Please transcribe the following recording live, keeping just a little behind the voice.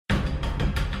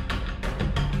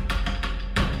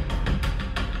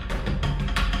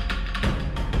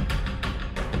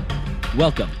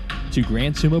Welcome to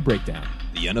Grand Sumo Breakdown,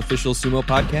 the unofficial sumo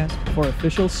podcast for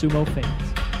official sumo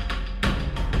fans.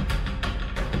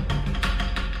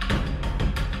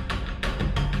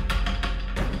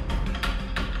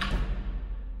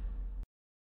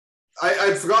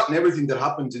 I'd forgotten everything that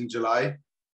happened in July,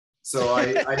 so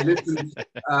I listened.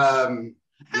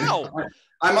 How?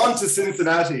 I'm on to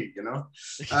Cincinnati, you know.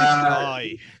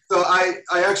 So I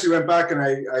actually went back and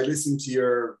I listened to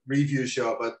your review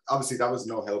show, but obviously that was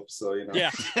no help. So, you know. Yeah,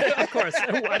 of course.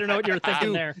 I don't know what you were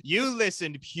thinking there. You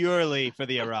listened purely for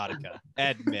the erotica.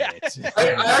 Admit it.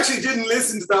 I actually didn't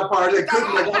listen to that part. I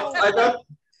couldn't.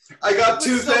 I got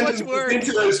two sentences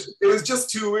into it. It was just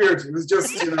too weird. It was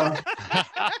just, you know.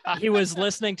 He was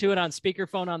listening to it on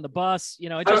speakerphone on the bus. You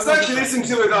know, I was actually listening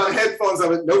to it on headphones. I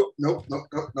went, nope,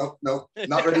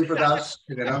 not ready for that.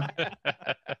 You know.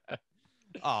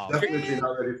 Oh, definitely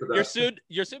not ready for that.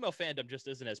 Your sumo fandom just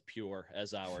isn't as pure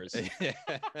as ours.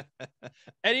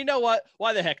 And you know what?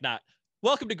 Why the heck not?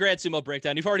 Welcome to Grand Sumo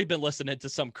Breakdown. You've already been listening to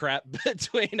some crap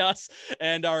between us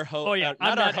and our host. Oh, yeah.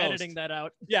 I'm not host. editing that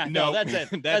out. Yeah, no, that's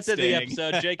it. That's it, the staying.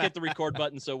 episode. Jake hit the record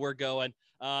button, so we're going.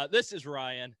 This is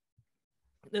Ryan.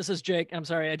 This is Jake. I'm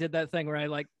sorry. I did that thing where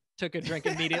I took a drink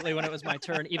immediately when it was my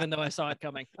turn, even though I saw it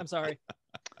coming. I'm sorry.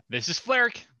 This is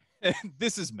Flarek.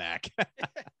 This is Mac.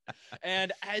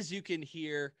 And as you can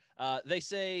hear, they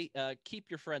say keep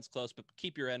your friends close, but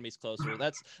keep your enemies closer.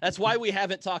 That's why we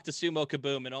haven't talked to Sumo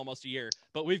Kaboom in almost a year.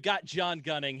 But we've got John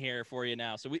Gunning here for you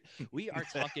now. So we are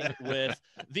talking with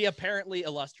the apparently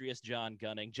illustrious John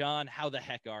Gunning. John, how the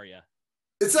heck are you?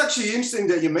 It's actually interesting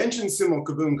that you mentioned Sumo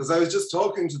Kaboom, because I was just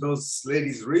talking to those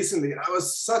ladies recently, and that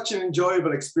was such an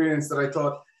enjoyable experience that I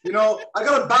thought, you know, I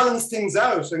got to balance things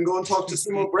out and go and talk to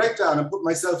Sumo Breakdown and put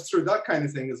myself through that kind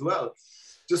of thing as well.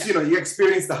 Just, you know, you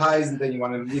experience the highs and then you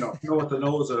want to, you know what the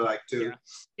lows are like too.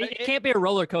 Yeah. It can't be a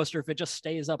roller coaster if it just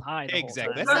stays up high.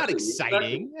 Exactly. That's not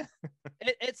exciting.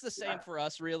 It's the same for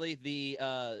us, really.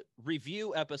 The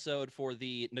review episode for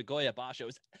the Nagoya Basho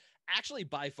is actually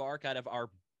by far kind of our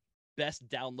best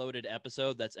downloaded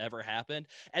episode that's ever happened.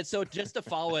 And so just to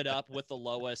follow it up with the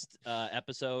lowest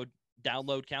episode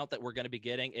download count that we're going to be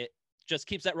getting, it just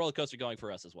keeps that roller coaster going for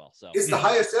us as well. So it's the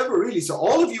highest ever, really. So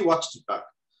all of you watched it back.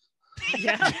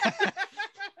 Yeah.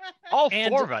 All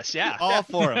four of us, yeah. All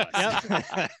four of us.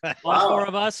 Yep. All four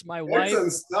of us, my wife.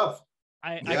 Excellent stuff.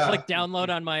 I clicked download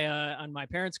on my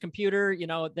parents' computer. You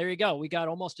know, there you go. We got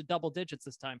almost to double digits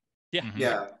this time. Yeah. Mm-hmm.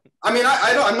 Yeah. I mean,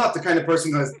 I'm not the kind of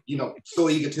person who's, you know, so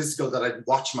egotistical that I'd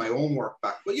watch my own work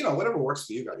back. But, you know, whatever works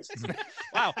for you guys.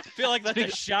 Wow. I feel like that's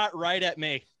a shot right at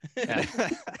me.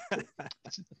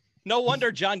 No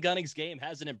wonder John Gunning's game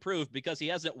hasn't improved, because he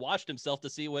hasn't watched himself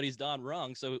to see what he's done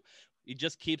wrong. So he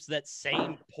just keeps that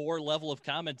same poor level of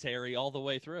commentary all the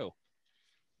way through.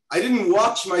 I didn't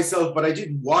watch myself, but I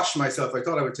did wash myself. I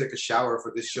thought I would take a shower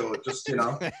for this show, just, you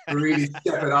know, really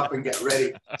step it up and get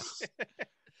ready.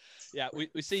 Yeah, we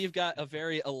see you've got a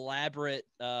very elaborate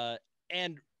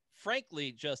and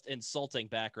frankly just insulting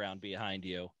background behind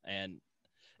you, and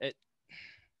it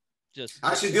just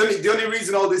actually the only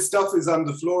reason all this stuff is on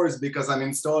the floor is because I'm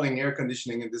installing air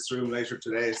conditioning in this room later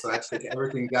today, so I have to take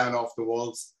everything down off the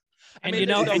walls. And you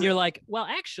know, and you're like, well,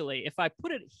 actually, if I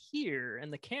put it here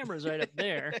and the camera's right up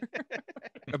there.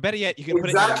 Or better yet, you can put it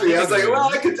exactly. I was like, well,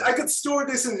 I could store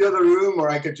this in the other room, or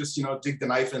I could just, you know, dig the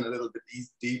knife in a little bit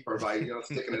deeper by, you know,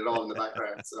 sticking it all in the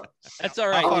background. So that's all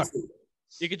right.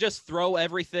 You could just throw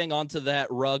everything onto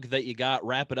that rug that you got,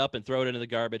 wrap it up, and throw it into the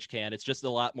garbage can. It's just a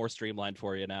lot more streamlined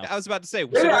for you now. I was about to say,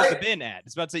 where's the bin at?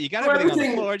 It's about to say, you got everything on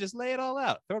the floor, just lay it all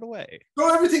out, throw it away.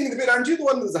 Throw everything in the bin. Aren't you the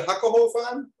one who's a Hakuho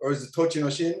fan, or is it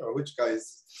Tochinoshin, or which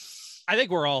guys? I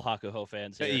think we're all Hakuho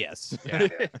fans here. Yes. Yeah.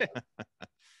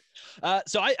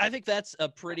 So I think that's a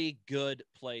pretty good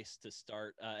place to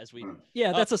start as we.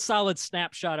 Yeah, that's a solid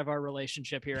snapshot of our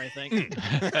relationship here, I think.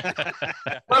 That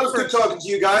was good talking to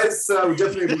you guys. We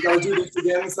definitely got to do this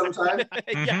again sometime.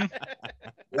 Yeah.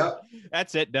 Yeah.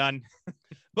 That's it, done.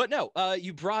 But no,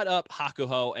 you brought up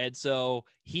Hakuho, and so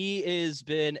he has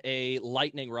been a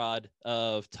lightning rod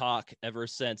of talk ever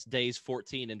since days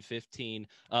 14 and 15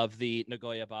 of the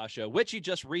Nagoya Basho, which you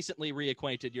just recently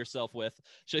reacquainted yourself with.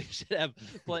 So you should have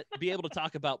be able to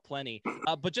talk about plenty.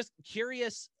 But just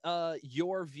curious,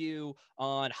 your view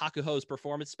on Hakuho's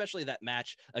performance, especially that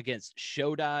match against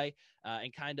Shodai,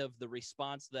 and kind of the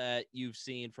response that you've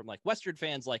seen from like Western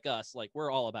fans like us, like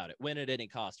we're all about it, win at any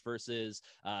cost, versus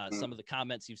some of the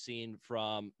comments you've seen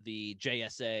from the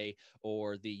JSA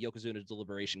or the Yokozuna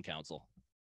Deliberation Council.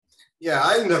 Yeah,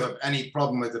 I didn't have any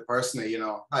problem with it personally. You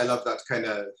know, I love that kind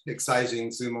of exciting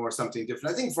sumo or something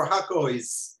different. I think for Hako,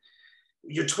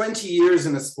 you're 20 years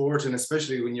in a sport, and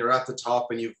especially when you're at the top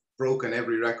and you've broken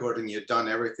every record and you've done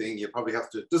everything, you probably have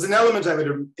to. There's an element I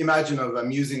would imagine of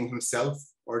amusing himself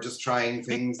or just trying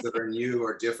things that are new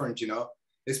or different, you know.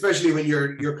 Especially when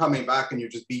you're coming back and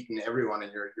you're just beating everyone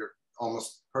and you're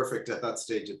almost perfect at that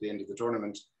stage at the end of the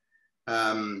tournament.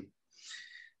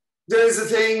 There is a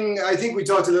thing, I think we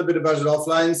talked a little bit about it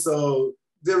offline. So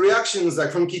the reactions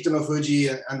like from Kitano Fuji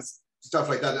and stuff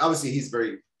like that, obviously he's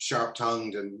very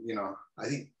sharp-tongued and, you know, I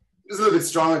think it was a little bit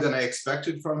stronger than I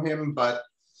expected from him. But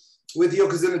with the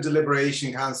Yokozuna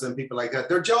Deliberation Council and people like that,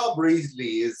 their job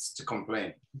really is to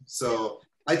complain. So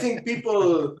I think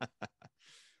people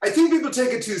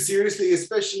take it too seriously,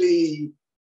 especially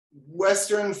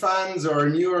Western fans or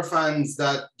newer fans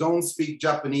that don't speak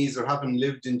Japanese or haven't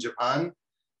lived in Japan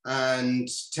and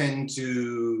tend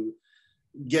to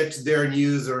get their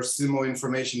news or sumo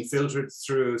information filtered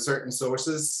through certain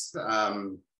sources.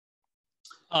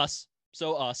 Us.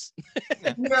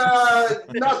 Yeah,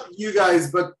 not you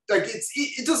guys, but like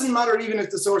it doesn't matter even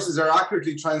if the sources are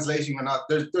accurately translating or not.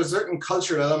 There's certain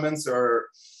cultural elements or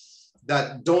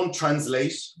that don't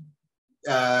translate.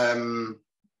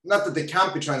 Not that they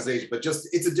can't be translated, but just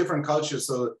it's a different culture.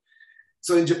 So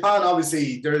in Japan,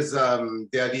 obviously, there's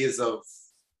the ideas of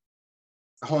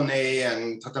hone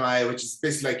and tatanai, which is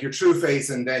basically like your true face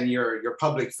and then your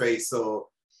public face. So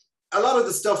a lot of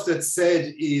the stuff that's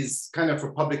said is kind of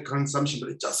for public consumption, but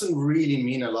it doesn't really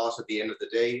mean a lot at the end of the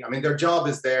day. I mean, their job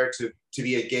is there to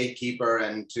be a gatekeeper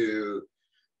and to,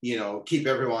 you know, keep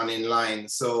everyone in line.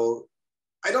 So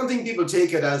I don't think people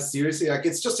take it as seriously. Like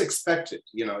it's just expected,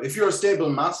 you know, if you're a stable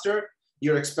master,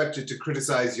 you're expected to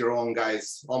criticize your own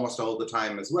guys almost all the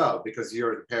time as well, because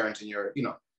you're the parent and you're, you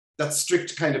know, that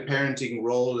strict kind of parenting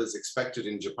role is expected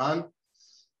in Japan.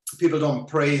 People don't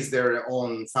praise their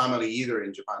own family either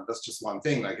in Japan. That's just one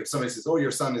thing. Like if somebody says, oh, your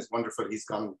son is wonderful, he's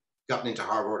gotten into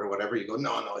Harvard or whatever, you go,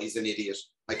 no, he's an idiot.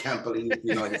 I can't believe,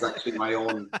 you know, he's actually my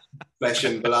own flesh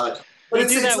and blood. But we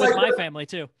do that with my family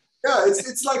too. Yeah,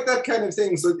 it's like that kind of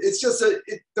thing. So it's just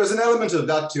there's an element of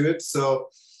that to it. So,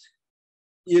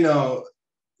 you know,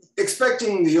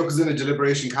 expecting the Yokozuna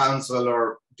Deliberation Council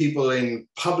or people in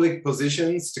public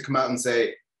positions to come out and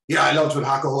say, yeah, I loved what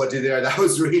Hakuho did there. That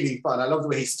was really fun. I love the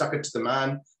way he stuck it to the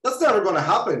man. That's never going to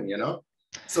happen, you know?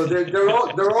 So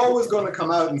they're always going to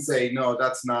come out and say, no,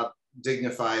 that's not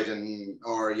dignified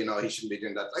or, you know, he shouldn't be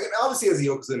doing that. Like, obviously, as a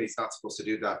Yokozuna, he's not supposed to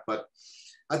do that. But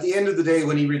at the end of the day,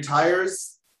 when he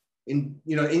retires, in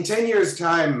 10 years'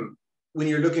 time, when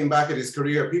you're looking back at his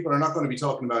career, people are not going to be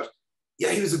talking about,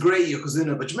 yeah, he was a great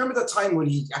Yokozuna, but you remember that time when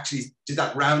he actually did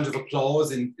that round of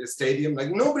applause in the stadium?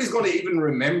 Like nobody's going to even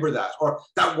remember that, or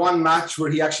that one match where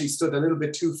he actually stood a little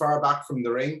bit too far back from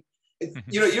the ring.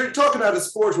 You know, you're talking about a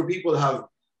sport where people have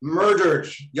murdered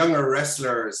younger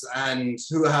wrestlers and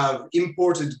who have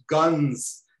imported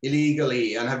guns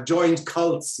illegally and have joined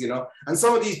cults, you know, and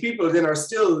some of these people then are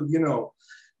still, you know,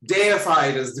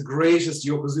 deified as the greatest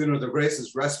Yokozuna, the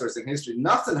greatest wrestlers in history.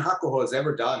 Nothing Hakuho has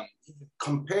ever done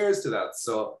compares to that.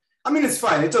 So, I mean, it's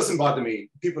fine. It doesn't bother me.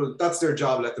 People, that's their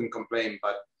job. Let them complain.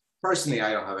 But personally,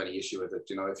 I don't have any issue with it.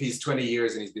 You know, if he's 20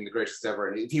 years and he's been the greatest ever,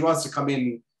 and if he wants to come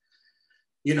in,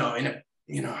 you know, in a,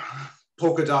 you know,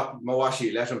 polka dot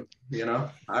mawashi, let him, you know,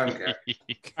 I don't care.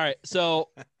 All right. So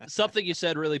something you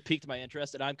said really piqued my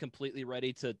interest, and I'm completely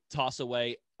ready to toss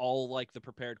away all like the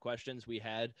prepared questions we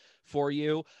had for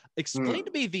you. Explain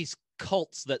to me these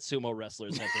cults that sumo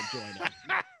wrestlers have been joining.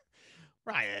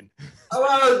 Ryan.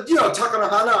 Well, you know,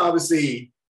 Takanohana,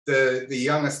 obviously the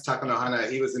youngest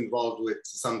Takanohana, he was involved with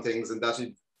some things, and that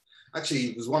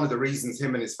actually was one of the reasons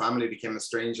him and his family became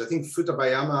estranged. I think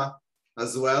Futabayama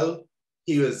as well.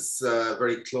 He was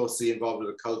very closely involved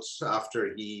with the cult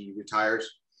after he retired.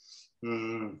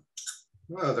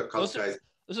 Well, the cult guys.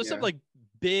 Those are some like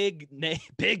big names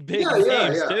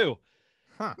too.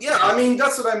 Huh. Yeah, I mean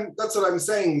that's what I'm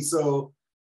saying. So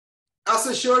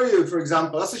Asashoryu, for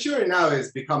example, Asashoryu now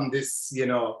has become this, you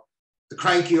know, the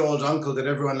cranky old uncle that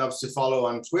everyone loves to follow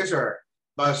on Twitter.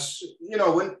 But you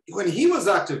know, when he was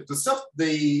active,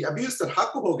 the abuse that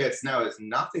Hakuho gets now is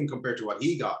nothing compared to what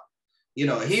he got. You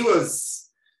know, he was,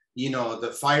 you know,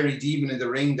 the fiery demon in the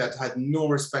ring that had no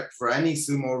respect for any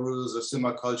sumo rules or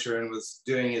sumo culture and was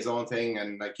doing his own thing.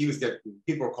 And like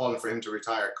people were calling for him to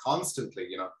retire constantly,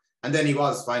 you know. And then he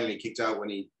was finally kicked out when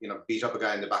he, you know, beat up a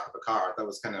guy in the back of a car. That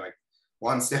was kind of like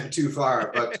one step too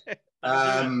far. But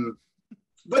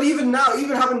but even now,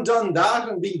 even having done that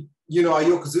and being, you know, a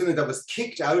Yokozuna that was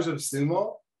kicked out of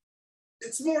sumo,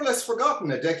 it's more or less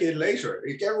forgotten a decade later.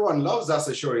 Like, everyone loves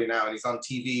Asashoryu now, and he's on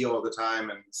TV all the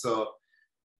time. And so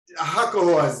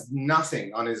Hakuho has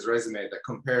nothing on his resume that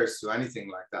compares to anything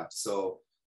like that. So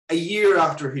a year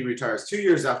after he retires, 2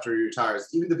 years after he retires,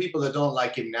 even the people that don't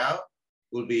like him now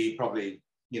will be probably,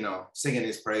 singing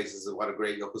his praises of what a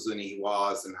great Yokozuna he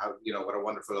was and how, what a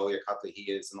wonderful Oyakata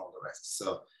he is and all the rest.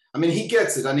 So, I mean, he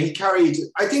gets it, and he carried,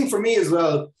 I think for me as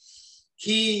well,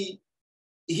 he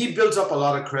built up a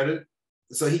lot of credit.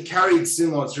 So he carried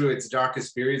sumo through its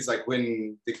darkest periods, like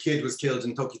when the kid was killed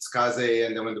in Tokitsukaze,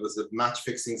 and then when there was a match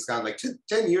fixing scandal, like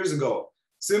 10 years ago,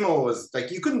 sumo was like,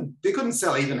 they couldn't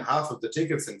sell even half of the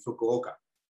tickets in Fukuoka.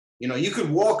 You could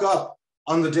walk up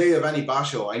on the day of any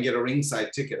basho and get a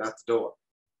ringside ticket at the door.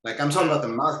 Like I'm talking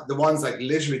about the ones like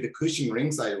literally the cushion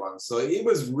ringside ones. So it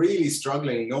was really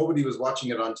struggling. Nobody was watching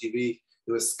it on TV.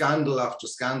 It was scandal after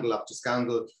scandal after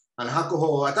scandal. And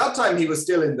Hakuho, at that time, he was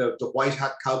still in the white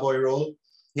hat cowboy role.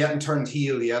 He hadn't turned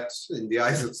heel yet in the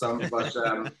eyes of some. But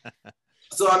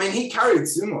so, I mean, he carried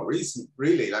sumo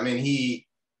really. I mean, he,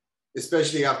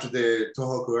 especially after the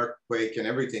Tohoku earthquake and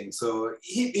everything. So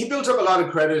he built up a lot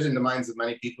of credit in the minds of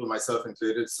many people, myself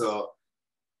included. So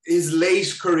his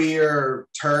late career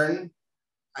turn,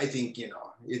 I think,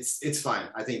 it's fine.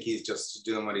 I think he's just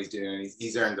doing what he's doing.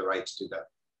 He's earned the right to do that.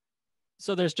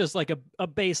 So there's just like a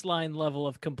baseline level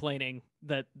of complaining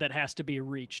that has to be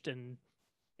reached. And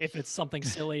if it's something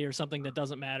silly or something that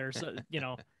doesn't matter, so,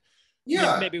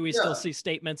 yeah, maybe we still see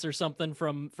statements or something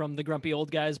from the grumpy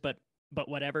old guys, but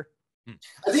whatever.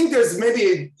 I think there's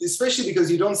maybe, especially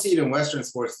because you don't see it in Western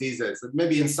sports these days,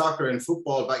 maybe in soccer and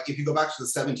football, like if you go back to the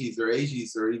 70s or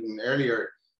 80s or even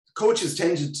earlier, coaches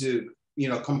tended to,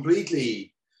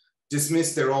 completely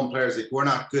dismiss their own players. Like, we're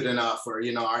not good enough, or,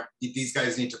 these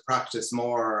guys need to practice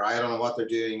more, or I don't know what they're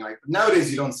doing. Like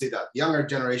nowadays, you don't see that. Younger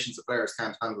generations of players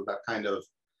can't handle that kind of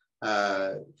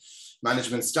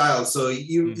management style. So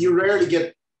you rarely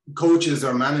get coaches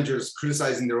or managers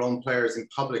criticizing their own players in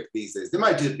public these days. They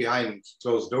might do it behind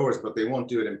closed doors, but they won't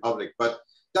do it in public. But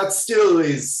that still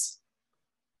is,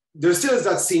 there still is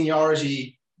that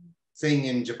seniority thing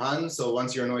in Japan. So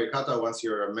once you're an Oyakata, once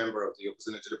you're a member of the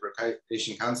Yokozuna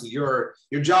Deliberation Council, your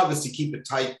job is to keep a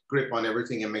tight grip on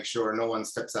everything and make sure no one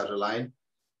steps out of line.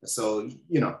 So,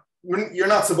 you're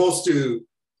not supposed to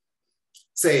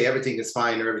say everything is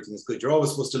fine or everything is good. You're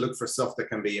always supposed to look for stuff that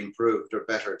can be improved or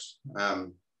bettered.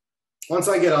 Once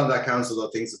I get on that council, though,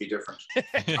 things will be different.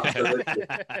 Absolutely.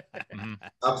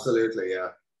 Absolutely, yeah.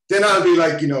 Then I'll be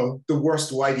like, the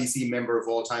worst YDC member of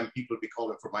all time. People will be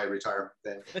calling for my retirement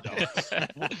then.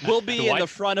 We'll be in the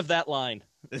front of that line.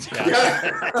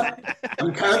 Yeah.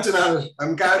 I'm counting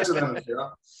on it.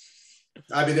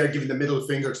 I'll be there giving the middle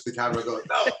finger to the camera going,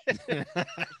 no,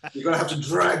 you're going to have to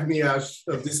drag me out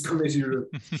of this committee room.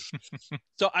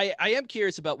 So I am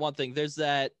curious about one thing. There's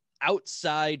that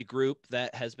outside group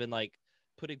that has been like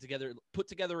put together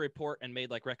a report and made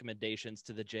like recommendations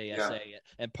to the JSA. Yeah.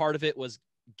 And part of it was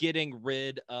getting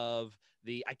rid of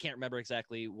I can't remember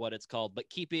exactly what it's called, but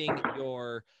keeping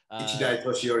your Ichidai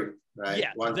Toshiori, right?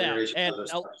 Yeah, that. And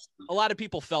a lot of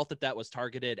people felt that was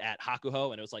targeted at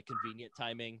Hakuho, and it was like convenient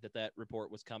timing that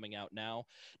report was coming out now.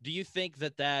 Do you think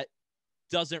that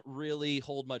doesn't really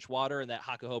hold much water and that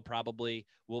Hakuho probably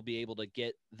will be able to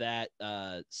get that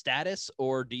status?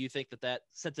 Or do you think that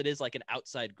since it is like an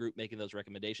outside group making those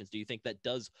recommendations, do you think that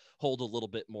does hold a little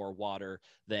bit more water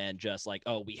than just like,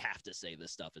 oh, we have to say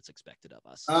this stuff, it's expected of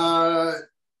us?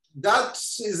 That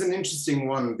is an interesting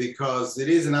one because it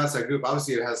is an outside group.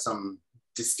 Obviously, it has some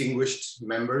distinguished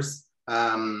members.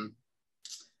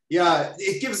 Yeah,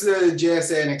 it gives the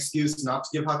JSA an excuse not to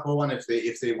give Hakuho one if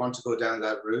they want to go down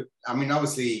that route. I mean,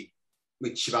 obviously,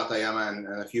 with Shibatayama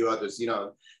and a few others,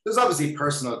 there's obviously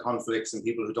personal conflicts and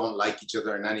people who don't like each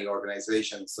other in any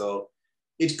organization. So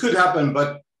it could happen,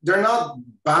 but they're not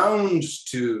bound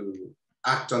to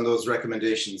act on those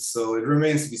recommendations. So it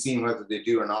remains to be seen whether they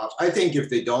do or not. I think if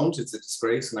they don't, it's a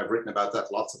disgrace, and I've written about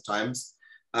that lots of times.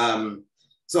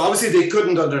 So obviously they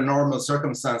couldn't under normal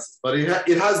circumstances, but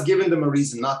it has given them a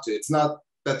reason not to. It's not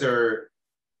that they're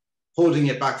holding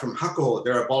it back from Hakuho,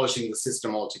 they're abolishing the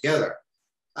system altogether.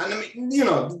 And I mean,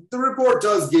 the report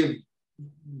does give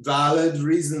valid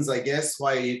reasons, I guess,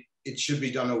 why it should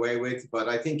be done away with, but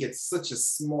I think it's such a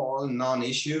small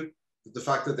non-issue that the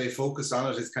fact that they focus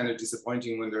on it is kind of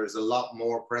disappointing when there's a lot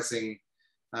more pressing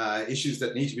issues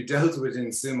that need to be dealt with in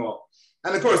sumo.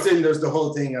 And of course, then there's the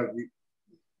whole thing of,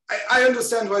 I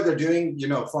understand why they're doing,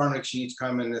 foreign rikishi need to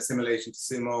come in assimilation to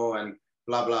sumo and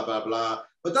blah, blah, blah, blah.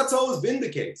 But that's always been the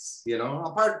case,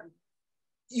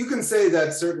 you can say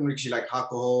that certain rikishi like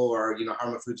Hakuho or,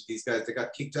 Hamafuji, these guys, they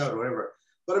got kicked out or whatever.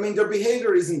 But I mean, their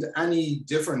behavior isn't any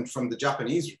different from the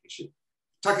Japanese rikishi.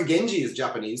 Takagenji is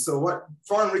Japanese. So what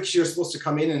foreign rikishi are supposed to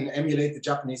come in and emulate the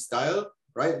Japanese style,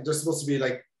 right? They're supposed to be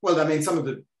like Well, I mean, some of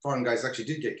the foreign guys actually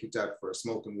did get kicked out for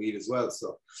smoking weed as well.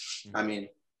 So, I mean,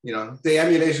 you know, they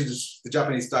emulated the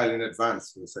Japanese style in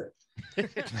advance, we'll say.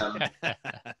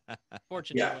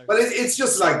 Fortunately. Yeah, but it's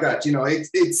just like that, you know.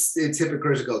 It's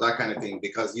hypocritical, that kind of thing,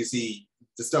 because you see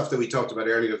the stuff that we talked about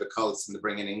earlier, the cults and the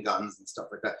bringing in guns and stuff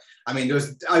like that. I mean,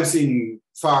 I've seen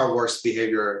far worse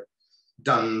behavior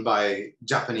done by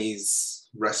Japanese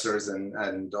wrestlers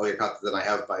and oyakata than I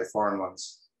have by foreign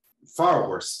ones. Far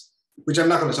worse, which I'm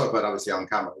not going to talk about, obviously, on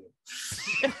camera.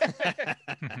 I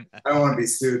don't want to be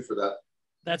sued for that.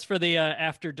 That's for the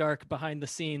After Dark behind the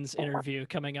scenes interview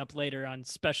coming up later on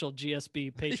special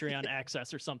GSB Patreon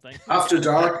access or something. After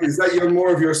Dark? Is that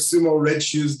more of your Sumo Red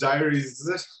Shoes diaries, is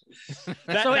it?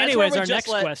 So anyways, our next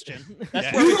question.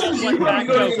 That's where we just let Matt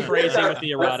go crazy with the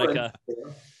erotica.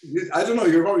 I don't know,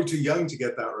 you're probably too young to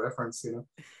get that reference, you know.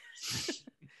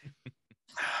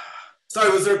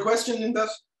 Sorry, was there a question in that?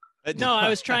 No, I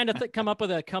was trying to come up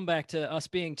with a comeback to us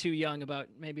being too young about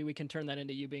maybe we can turn that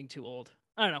into you being too old.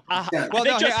 I don't know. Yeah. Well,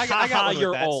 no, just I got one with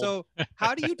you're that. old. So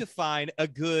how do you define a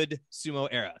good sumo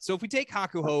era? So if we take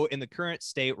Hakuho in the current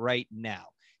state right now,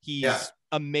 he's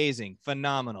amazing,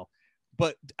 phenomenal.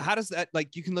 But how does that,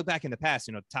 like, you can look back in the past,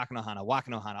 you know, Takanohana,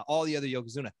 Wakanohana, all the other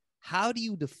Yokozuna. How do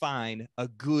you define a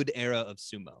good era of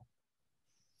sumo?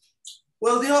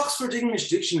 Well, the Oxford English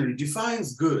Dictionary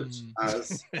defines good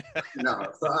as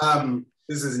no. So,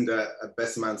 this isn't a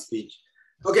best man speech.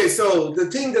 Okay, so the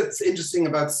thing that's interesting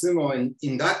about sumo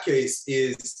in that case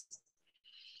is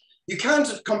you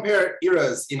can't compare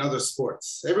eras in other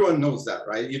sports. Everyone knows that,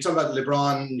 right? You talk about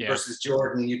LeBron versus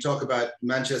Jordan. You talk about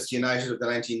Manchester United of the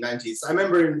 1990s. I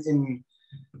remember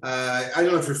I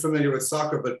don't know if you're familiar with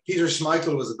soccer, but Peter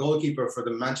Schmeichel was a goalkeeper for the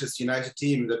Manchester United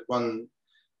team that won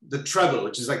the treble,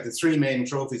 which is like the three main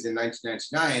trophies in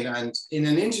 1999. And in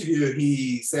an interview,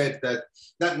 he said that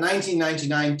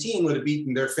 1999 team would have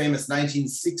beaten their famous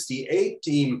 1968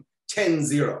 team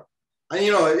 10-0. And,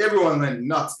 you know, everyone went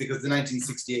nuts because the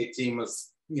 1968 team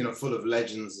was, you know, full of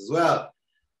legends as well.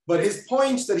 But his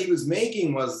point that he was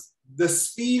making was the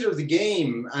speed of the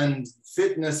game and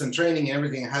fitness and training and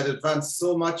everything had advanced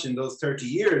so much in those 30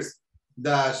 years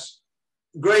that,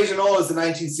 great and all as the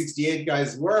 1968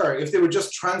 guys were, if they were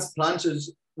just transplanted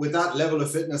with that level of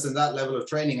fitness and that level of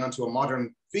training onto a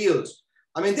modern field,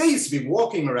 I mean, they used to be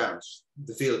walking around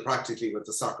the field practically with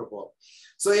the soccer ball.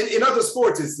 So in other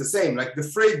sports, it's the same. Like the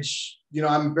fridge, you know,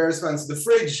 I'm Bears fan, so the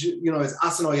fridge, you know, is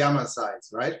Asanoyama size,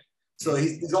 right? So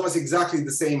he's almost exactly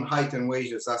the same height and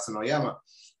weight as Asanoyama.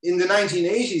 In the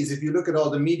 1980s, if you look at all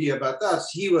the media about that,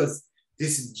 he was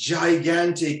this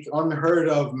gigantic, unheard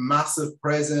of, massive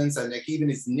presence, and like even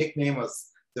his nickname was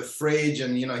the Fridge,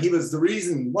 and you know he was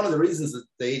one of the reasons that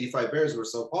the '85 Bears were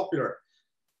so popular.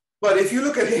 But if you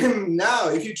look at him now,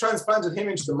 if you transplanted him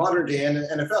into the modern day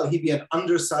NFL, he'd be an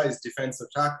undersized defensive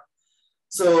tackle.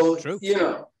 So you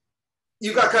know,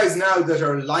 you got guys now that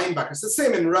are linebackers. The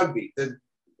same in rugby. The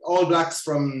All Blacks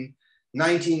from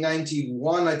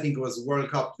 1991, I think it was World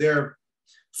Cup. They're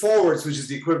forwards, which is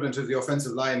the equivalent of the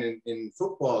offensive line in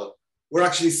football, were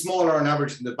actually smaller on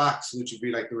average than the backs, which would be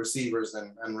like the receivers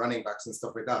and running backs and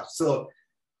stuff like that. So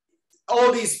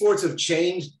all these sports have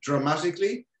changed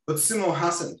dramatically, but sumo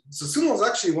hasn't. So sumo is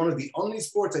actually one of the only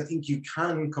sports I think you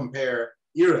can compare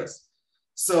eras.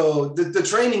 So the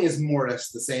training is more or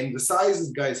less the same. The size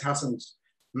of guys hasn't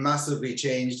massively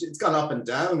changed. It's gone up and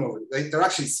down. They're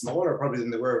actually smaller probably than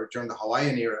they were during the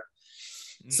Hawaiian era.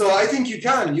 So I think you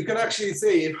can actually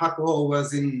say if Hakuho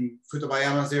was in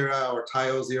Futabayama's era or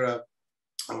Taio's era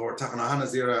or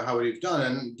Takanohana's era, how would he have done?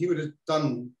 And he would have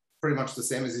done pretty much the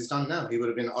same as he's done now. He would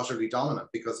have been utterly dominant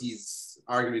because he's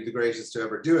arguably the greatest to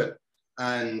ever do it.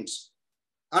 And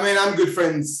I mean, I'm good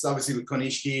friends, obviously, with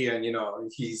Konishiki, and, you know,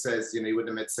 he says, you know, he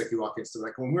wouldn't have met Sekiwaki. So,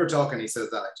 like, when we're talking, he says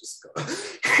that, I just go,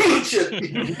 shit.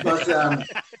 But,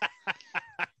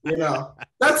 you know,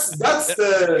 that's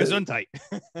the... Gesundheit.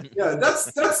 Yeah,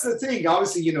 that's the thing.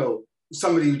 Obviously, you know,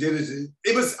 somebody who did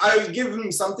it was, I would give him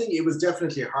something, it was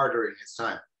definitely harder in his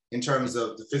time in terms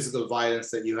of the physical violence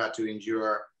that you had to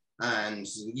endure. And,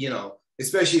 you know,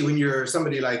 especially when you're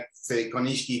somebody like, say,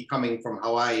 Konishiki coming from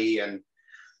Hawaii, and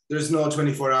there's no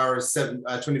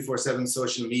 24/7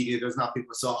 social media. There's not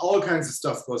people. So all kinds of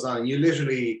stuff goes on. And you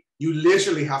literally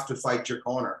have to fight your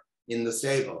corner in the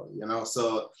stable, you know?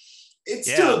 So it's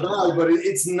still bad, but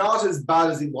it's not as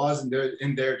bad as it was in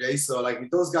their day. So like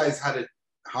those guys had it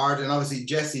hard. And obviously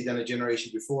Jesse, then a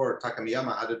generation before,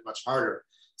 Takamiyama, had it much harder.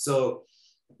 So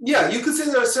yeah, you could say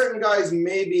there are certain guys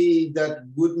maybe that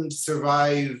wouldn't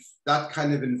survive that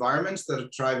kind of environment that are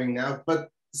thriving now. But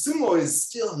sumo is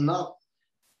still not,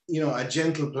 you know, a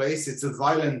gentle place. It's a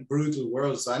violent, brutal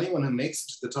world. So anyone who makes it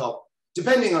to the top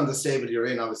depending on the stable you're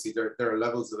in, obviously there are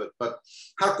levels of it, but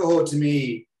Hakuho to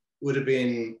me would have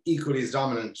been equally as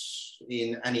dominant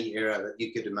in any era that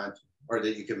you could imagine or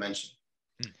that you could mention.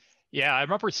 Yeah, I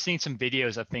remember seeing some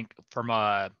videos, I think, from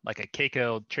like a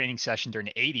Keiko training session during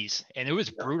the 80s, and it was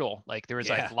brutal. Like there was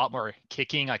like a lot more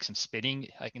kicking, like some spitting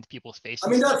like into people's faces. I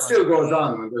mean, that still goes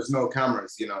on when there's no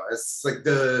cameras, you know. It's like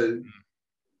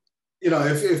you know,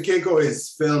 if Keiko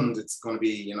is filmed, it's going to be,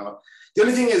 you know. The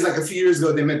only thing is, like a few years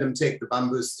ago, they made them take the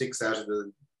bamboo sticks out of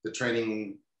the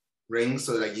training ring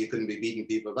so that you couldn't be beating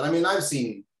people. But I mean, I've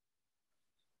seen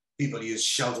people use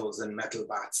shovels and metal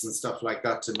bats and stuff like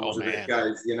that to motivate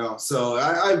guys, you know. So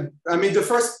I mean, the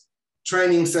first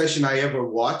training session I ever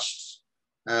watched,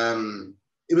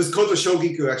 it was Koto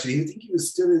Shogiku, actually. I think he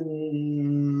was still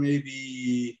in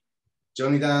maybe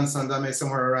Jonidan, Sandame,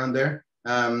 somewhere around there.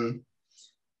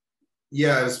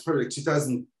 Yeah, it was probably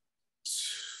 2000,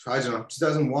 I don't know,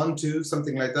 2001, 2,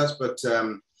 something like that. But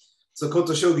so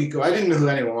Koto Shogiku, I didn't know who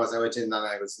anyone was. I went in and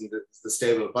I was in the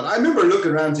stable. But I remember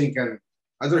looking around thinking,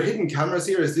 are there hidden cameras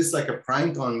here? Is this like a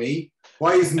prank on me?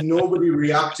 Why is nobody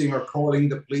reacting or calling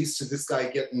the police to this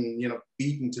guy getting, you know,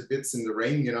 beaten to bits in the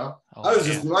ring, you know? I was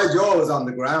just, my jaw was on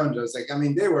the ground. I was like, I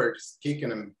mean, they were just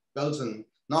kicking him, belting,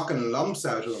 knocking lumps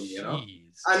out of him, you know?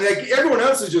 And like everyone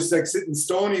else was just like sitting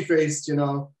stony faced, you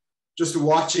know, just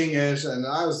watching it. And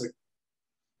I was like,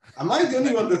 am I the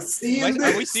only one that's seeing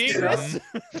this? Are we seeing this?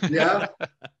 Yeah.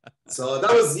 So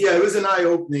that was, it was an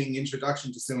eye-opening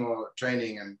introduction to sumo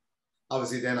training. And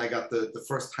obviously then I got the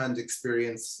first-hand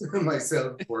experience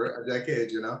myself for a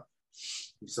decade, you know.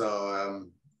 So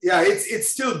it's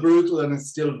still brutal and it's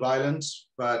still violent,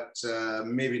 but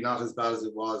maybe not as bad as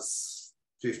it was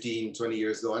 15, 20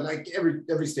 years ago. And like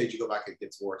every stage you go back, it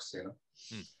gets worse, you know.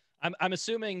 I'm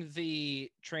assuming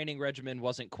the training regimen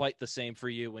wasn't quite the same for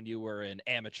you when you were in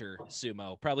amateur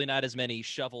sumo. Probably not as many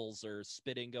shovels or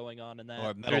spitting going on in that.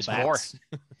 Or metal bats.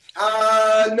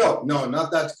 No,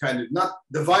 not that kind of, not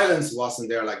the violence wasn't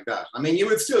there like that. I mean, you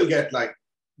would still get like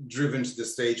driven to the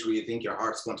stage where you think your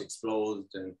heart's going to explode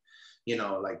and, you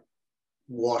know, like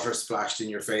water splashed in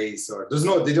your face, or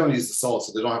they don't use the salt,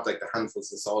 so they don't have like the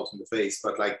handfuls of salt in the face,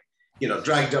 but like, you know,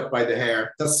 dragged up by the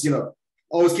hair. That's, you know,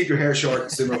 always keep your hair short,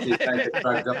 sumo, so you can't get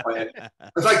dragged up by it.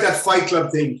 It's like that Fight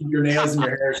Club thing, keep your nails and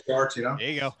your hair short, you know? There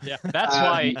you go. Yeah, that's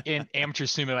why in amateur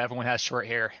sumo, everyone has short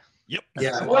hair. Yep.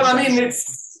 Yeah, well, I mean,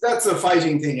 that's a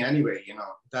fighting thing anyway, you know.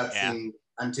 That's in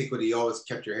antiquity, you always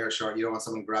kept your hair short. You don't want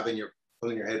someone pulling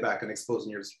your head back and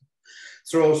exposing your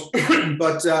throat.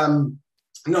 But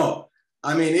no,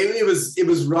 I mean, it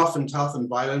was rough and tough and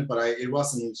violent, but it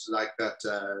wasn't like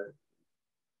that,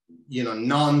 you know,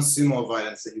 non-sumo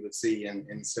violence that you would see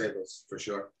in stables, for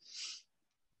sure.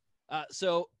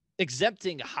 So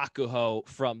exempting Hakuho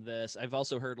from this, I've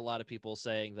also heard a lot of people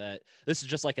saying that this is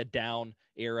just like a down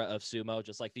era of sumo,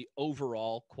 just like the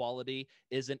overall quality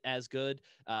isn't as good.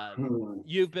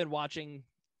 You've been watching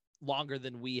longer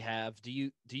than we have. Do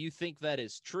you think that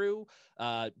is true?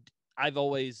 I've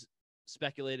always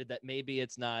speculated that maybe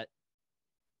it's not,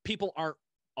 people aren't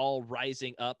all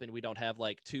rising up and we don't have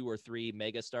like 2 or 3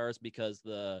 mega stars because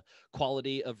the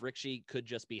quality of Rikishi could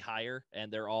just be higher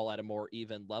and they're all at a more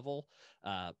even level.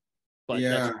 But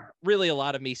that's really a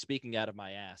lot of me speaking out of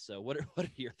my ass. So what are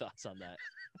your thoughts on that?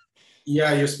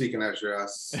 Yeah, you're speaking out your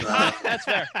ass. That's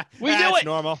fair. We do it.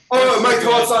 Normal. Oh, my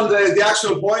thoughts on the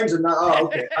actual point and oh,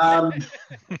 okay.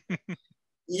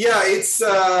 Yeah,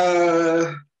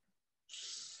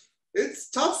 it's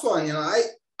tough one, you know.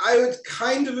 I would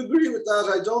kind of agree with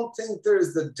that. I don't think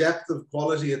there's the depth of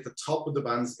quality at the top of the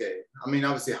Bansuke. I mean,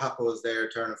 obviously Hako is there,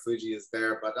 Turner Fuji is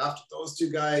there, but after those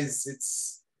two guys,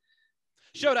 it's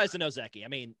Shodai's an Ozeki. I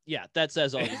mean, yeah, that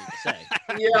says all you need to say.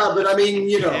 Yeah, but I mean,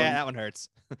 you know, yeah, that one hurts.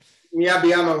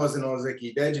 Miyabiyama was an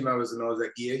Ozeki, Dejima was an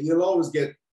Ozeki. You'll always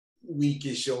get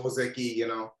weakish Ozeki, you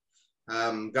know,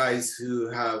 guys who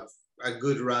have a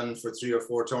good run for 3 or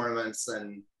 4 tournaments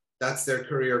and that's their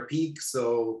career peak.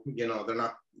 So, you know, they're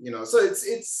not, you know, so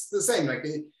it's the same. Like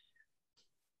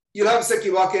you'll have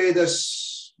Sekiwake that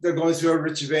they're going through a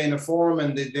rich vein of form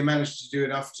and they managed to do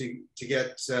enough to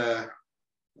get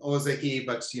Ozeki,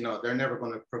 but, you know, they're never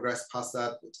going to progress past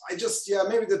that.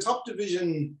 Maybe the top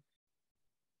division,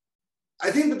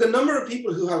 I think that the number of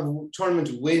people who have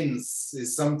tournament wins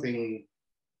is something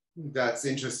that's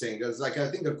interesting. Because, like,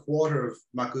 I think a quarter of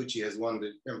Makuchi has won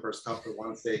the Emperor's Cup at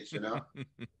one stage, you know,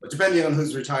 but depending on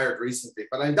who's retired recently.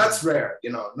 But I mean, that's rare,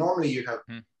 you know. Normally you have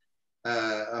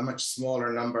a much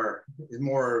smaller number,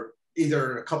 more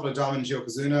either a couple of dominant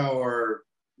Yokozuna or,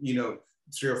 you know,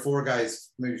 3 or 4 guys,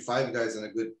 maybe 5 guys in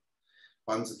a good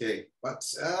Bansuke. But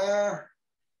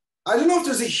I don't know if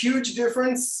there's a huge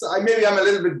difference. Maybe I'm a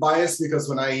little bit biased because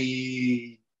when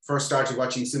I first started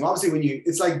watching sumo, obviously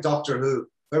it's like Doctor Who.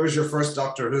 Whoever's your first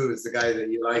Doctor Who is the guy that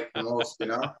you like the most, you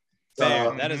know? Fair.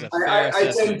 So, that is a fair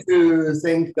I tend to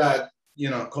think that, you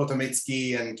know,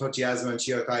 Kotomitsuki and Tochiazuma and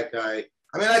Shiokaikai,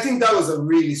 I mean, I think that was a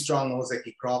really strong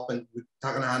Ozeki crop, and with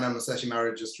Takanahana and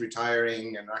Musashimaru just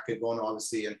retiring and Rakibono,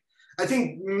 obviously. And I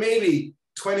think maybe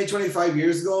 20, 25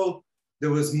 years ago, there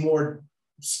was more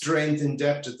strength and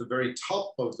depth at the very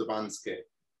top of the Bansuke.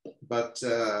 But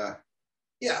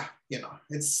yeah, you know,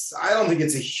 I don't think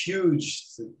it's a huge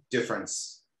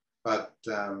difference. But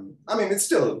I mean, it's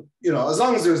still, you know, as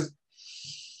long as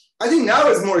I think now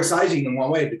it's more exciting in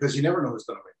one way because you never know who's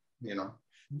going to win, you know.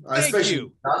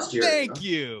 Especially last year. Thank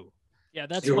you. Yeah,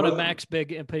 that's one of Mac's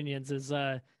big opinions is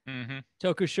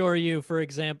Tokushoryu, for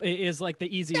example, is like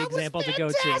the easy example to go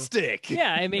to.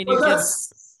 Yeah, I mean,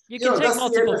 you can take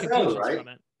multiple conclusions from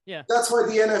it. Yeah. That's why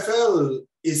the NFL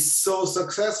is so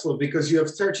successful, because you have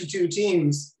 32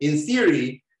 teams in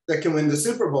theory that can win the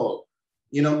Super Bowl,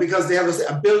 you know, because they have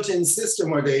a built-in system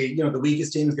where the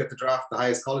weakest teams get to draft the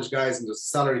highest college guys and there's a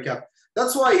salary cap.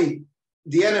 That's why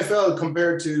the NFL,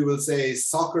 compared to, we'll say,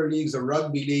 soccer leagues or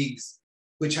rugby leagues,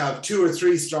 which have 2 or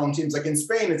 3 strong teams, like in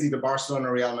Spain, it's either Barcelona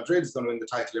or Real Madrid is going to win the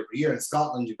title every year. In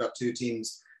Scotland, you've got 2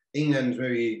 teams. England,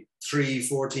 maybe 3,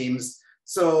 4 teams.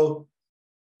 So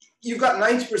you've got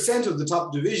 90% of the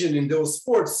top division in those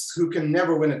sports who can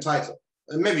never win a title,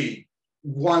 maybe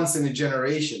once in a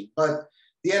generation. But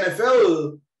the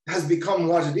NFL has become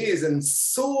what it is, and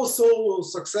so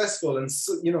successful, and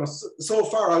so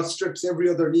far outstrips every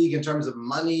other league in terms of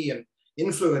money and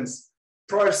influence,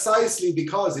 precisely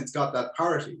because it's got that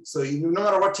parity. So no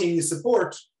matter what team you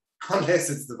support, unless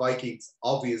it's the Vikings,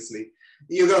 obviously,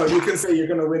 you can say you're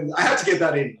going to win. I had to get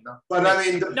that in, you know? But I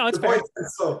mean, the point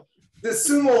is, so the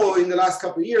sumo in the last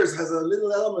couple of years has a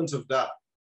little element of that.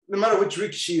 No matter which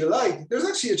Rikishi you like, there's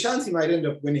actually a chance he might end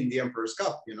up winning the Emperor's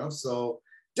Cup, you know? So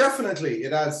definitely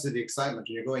it adds to the excitement.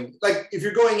 And you're going, like, if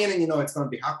you're going in and you know it's going to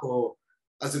be Hakuho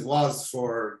as it was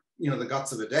for, you know, the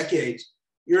guts of a decade,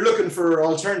 you're looking for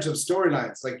alternative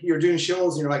storylines. Like, you're doing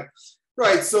shows and you're like,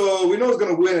 right, so we know who's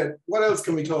going to win it. What else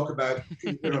can we talk about,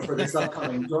 you know, for this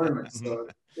upcoming tournament? So,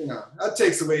 you know, that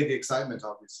takes away the excitement,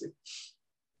 obviously.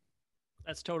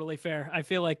 That's totally fair. I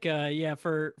feel like,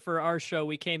 for our show,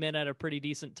 we came in at a pretty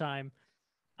decent time.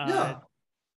 Yeah.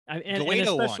 And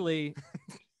especially,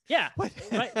 yeah,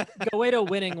 right? Goedo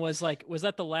winning was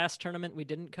that the last tournament we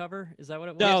didn't cover? Is that what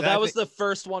it was? No, that was the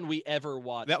first one we ever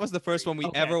watched. That was the first one we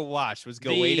ever watched, was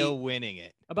Goedo winning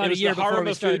it. About a year before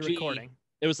we started recording.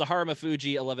 It was the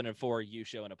Haramafuji 11-4 U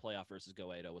show in a playoff versus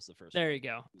Goedo was the first There one. you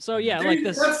go. So yeah, like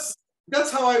this.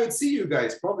 That's how I would see you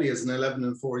guys, probably as an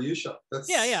 11-4 U show.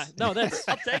 Yeah. No, that's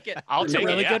I'll take it. It's a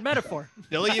really good metaphor.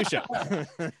 Still a U show.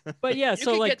 But yeah, you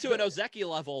so can like get to an Ozeki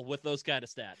level with those kind of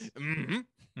stats. Mm-hmm.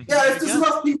 Yeah, if there's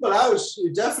enough people out,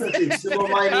 definitely. Sumo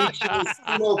Mainichi,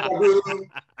 Sumo Kaboom,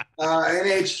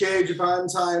 NHK, Japan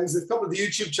Times. If a couple of the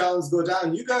YouTube channels go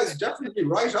down, you guys are definitely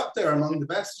right up there among the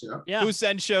best, you know? Yeah.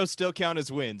 Usen shows still count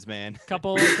as wins, man.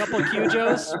 Couple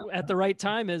Kyujos at the right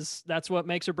time that's what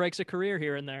makes or breaks a career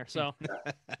here and there. So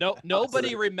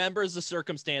nobody remembers the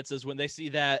circumstances when they see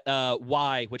that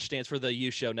Y, which stands for the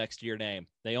U show next to your name.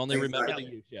 They only remember the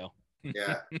U show.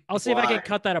 Yeah. I'll see if I can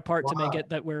cut that apart to make it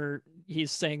that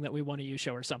he's saying that we want a U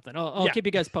show or something. I'll keep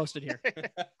you guys posted here.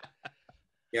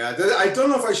 Yeah, I don't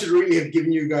know if I should really have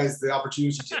given you guys the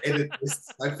opportunity to edit this.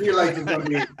 I feel like it's going to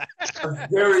be a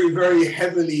very, very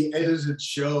heavily edited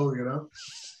show, you know?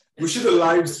 We should have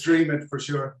live streamed it for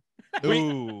sure.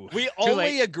 We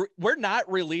only agree. We're not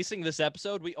releasing this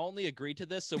episode. We only agreed to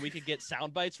this so we could get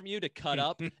sound bites from you to cut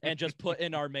up and just put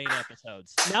in our main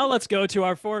episodes. Now let's go to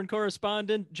our foreign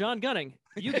correspondent, John Gunning.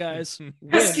 You guys win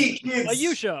a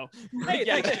U show. Hey,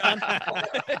 thanks, John.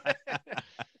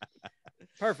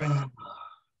 Perfect.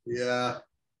 Yeah.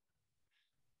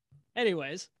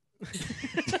 Anyways.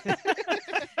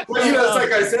 Well, you know, it's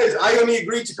like I said, I only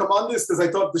agreed to come on this because I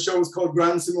thought the show was called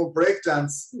Grand Sumo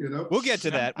Breakdance, you know? We'll get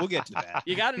to that.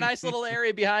 You got a nice little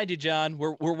area behind you, John.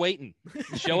 We're waiting.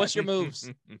 Show us your moves.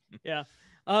 Yeah.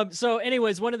 So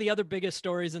anyways, one of the other biggest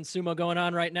stories in sumo going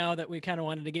on right now that we kind of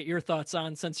wanted to get your thoughts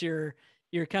on, since you're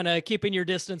kind of keeping your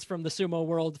distance from the sumo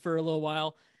world for a little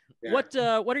while. Yeah.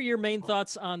 What are your main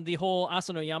thoughts on the whole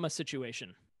Asanoyama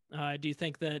situation? Do you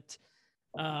think that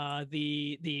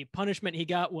the punishment he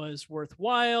got was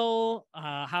worthwhile?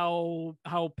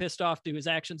 How pissed off do his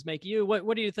actions make you?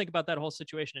 What do you think about that whole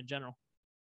situation in general?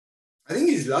 I think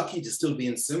he's lucky to still be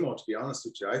in sumo, to be honest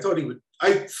with you. I thought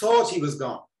he was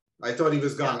gone.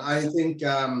 I think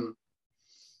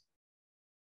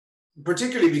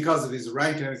particularly because of his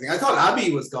rank and everything. I thought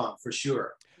Abbey was gone for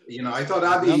sure. I thought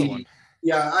Abbey.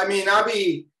 Yeah, I mean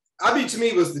Abbey to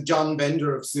me was the John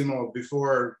Bender of sumo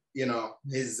before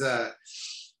his.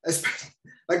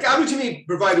 Like Abbey to me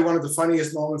provided one of the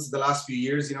funniest moments of the last few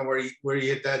years. Where he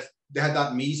had they had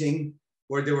that meeting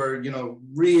where they were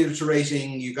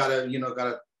reiterating you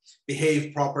gotta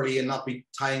behave properly and not be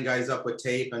tying guys up with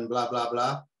tape and blah blah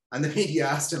blah. And the media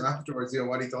asked him afterwards,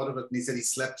 what he thought of it, and he said he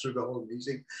slept through the whole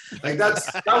meeting. Like that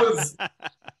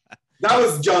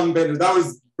was John Bender. That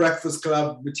was Breakfast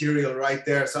Club material right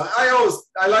there. So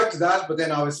I liked that, but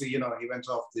then obviously he went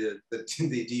off the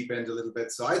deep end a little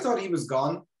bit. So I thought he was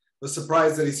gone. Was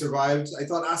surprised that he survived. I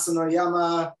thought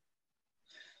Asanoyama.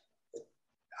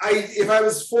 If I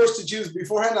was forced to choose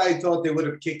beforehand, I thought they would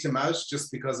have kicked him out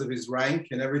just because of his rank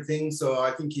and everything. So I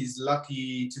think he's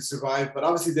lucky to survive. But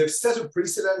obviously they've set a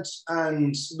precedent,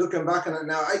 and looking back on it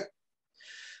now,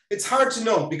 it's hard to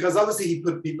know because obviously he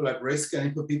put people at risk, and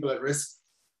he put people at risk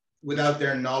without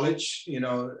their knowledge,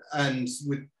 and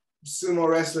with sumo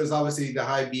wrestlers, obviously the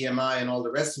high BMI and all the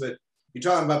rest of it, you're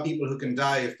talking about people who can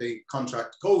die if they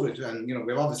contract COVID. And,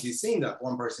 we've obviously seen that.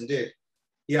 One person did.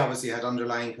 He obviously had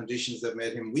underlying conditions that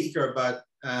made him weaker, but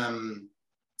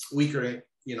weaker,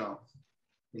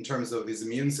 in terms of his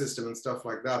immune system and stuff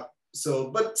like that.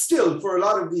 So, but still, for a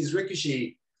lot of these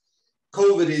Rikishi,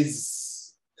 COVID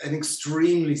is an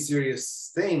extremely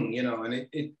serious thing, and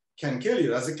it can kill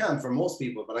you, as it can for most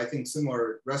people. But I think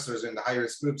sumo wrestlers are in the high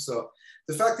risk group. So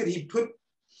the fact that he put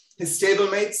his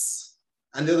stablemates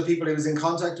and the other people he was in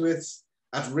contact with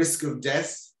at risk of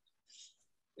death,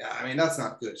 yeah, I mean, that's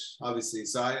not good, obviously.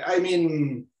 So I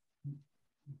think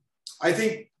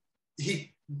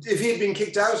if he had been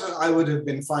kicked out, I would have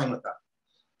been fine with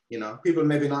that. People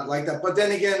maybe not like that. But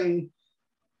then again,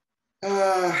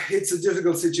 it's a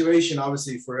difficult situation,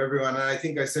 obviously, for everyone. And I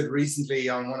think I said recently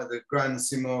on one of the Grand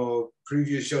Sumo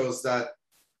preview shows that,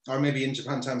 or maybe in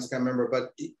Japan Times, I can't remember,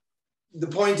 but the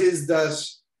point is that,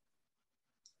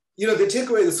 they take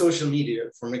away the social media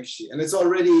from Rikishi, and it's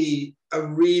already a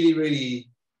really, really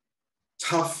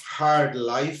tough, hard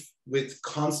life with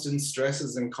constant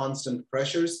stresses and constant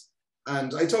pressures.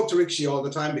 And I talk to Rikishi all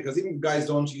the time because even guys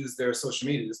don't use their social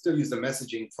media, they still use the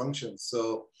messaging functions.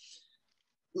 So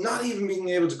not even being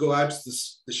able to go out to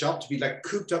the shop, to be like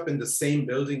cooped up in the same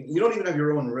building. You don't even have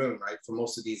your own room, right? For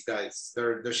most of these guys,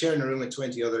 they're sharing a room with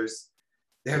 20 others.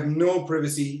 They have no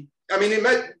privacy. I mean,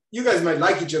 you guys might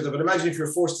like each other, but imagine if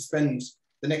you're forced to spend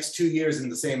the next 2 years in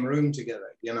the same room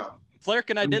together, Flair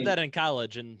and I did that in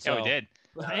college, and so we did.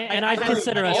 And I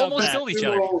consider us almost killed each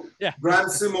other. Yeah. Grand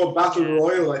Sumo Battle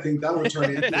Royal, I think that would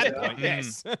turn into That point,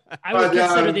 yes. I would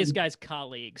consider these guys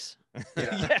colleagues.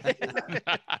 Yeah.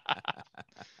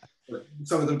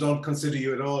 Some of them don't consider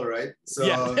you at all, right?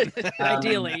 So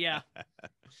ideally, yeah.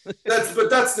 That's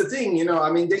the thing,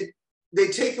 I mean, they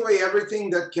take away everything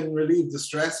that can relieve the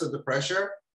stress or the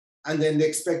pressure, and then they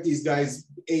expect these guys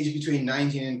aged between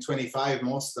 19 and 25,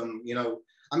 most of them,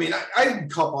 I mean, I didn't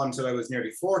cop on until I was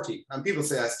nearly 40, and people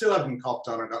say I still haven't copped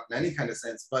on or gotten any kind of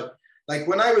sense. But like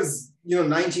when I was,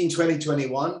 19, 20,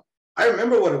 21, I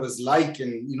remember what it was like,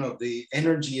 and, the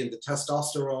energy and the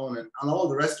testosterone and all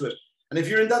the rest of it. And if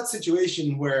you're in that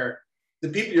situation where the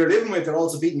people you're living with are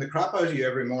also beating the crap out of you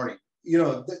every morning,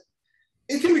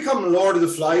 it can become Lord of the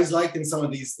Flies like in some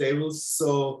of these stables.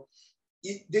 So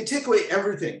they take away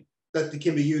everything that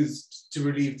can be used to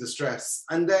relieve the stress.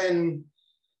 And then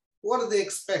what do they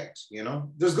expect?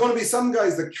 There's going to be some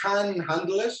guys that can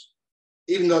handle it,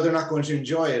 even though they're not going to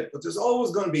enjoy it. But there's always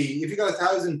going to be, if you got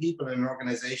 1,000 people in an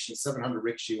organization, 700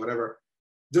 Rikishi, whatever,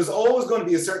 there's always going to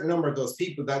be a certain number of those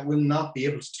people that will not be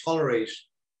able to tolerate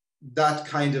that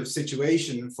kind of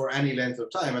situation for any length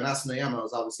of time. And Asanoyama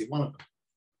was obviously one of them.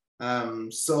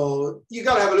 So you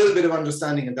got to have a little bit of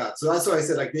understanding in that. So that's why I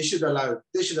said, like, they should allow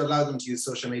them to use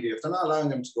social media. If they're not allowing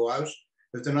them to go out,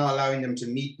 if they're not allowing them to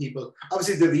meet people,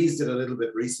 obviously they've eased it a little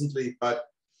bit recently, but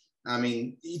I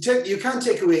mean, you can't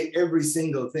take away every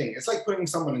single thing. It's like putting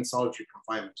someone in solitary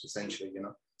confinement, essentially,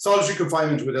 solitary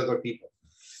confinement with other people.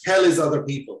 Hell is other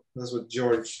people. That's what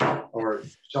George or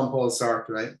Jean-Paul Sartre,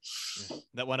 right?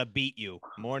 That want to beat you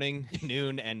morning,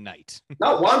 noon, and night.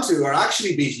 Not want to, or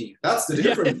actually beating you. That's the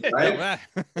difference, right?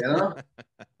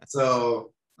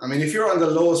 So, I mean, if you're on the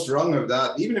lowest rung of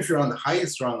that, even if you're on the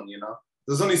highest rung,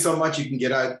 there's only so much you can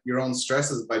get out your own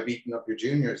stresses by beating up your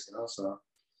juniors,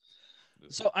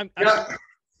 So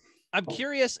I'm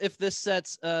curious if this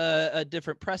sets a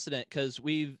different precedent, because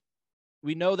we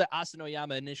know that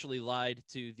Asanoyama initially lied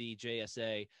to the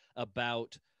JSA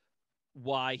about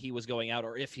why he was going out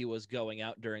or if he was going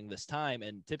out during this time.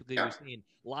 And typically we've seen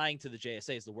lying to the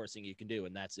JSA is the worst thing you can do,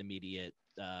 and that's immediate.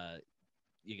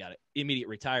 You got it, immediate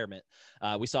retirement.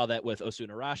 We saw that with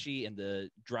Osunarashi in the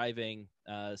driving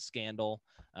scandal,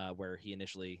 where he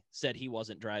initially said he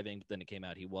wasn't driving, but then it came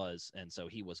out he was, and so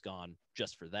he was gone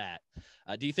just for that.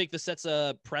 Do you think this sets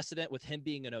a precedent with him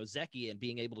being an Ozeki and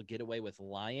being able to get away with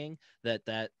lying,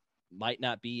 that might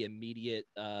not be immediate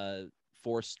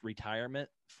forced retirement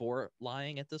for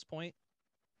lying at this point?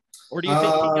 Or do you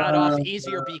think he got off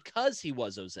easier because he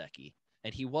was Ozeki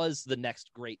and he was the next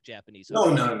great Japanese?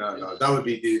 No. That would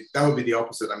be the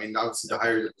opposite. I mean, obviously, the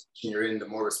higher the position you're in, the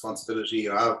more responsibility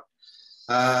you have.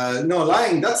 No,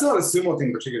 lying, that's not a sumo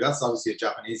thing particularly. That's obviously a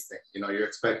Japanese thing. You know, you're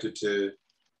expected to.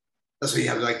 That's why you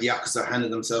have like yakuza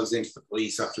handing themselves into the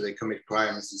police after they commit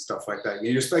crimes and stuff like that.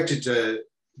 You're expected to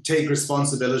take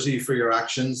responsibility for your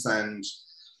actions, and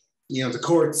you know the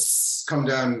courts come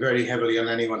down very heavily on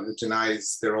anyone who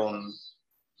denies their own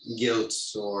guilt.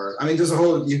 Or I mean, there's a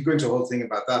whole, you go into a whole thing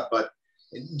about that. But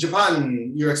in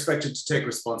Japan, you're expected to take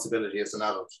responsibility as an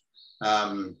adult.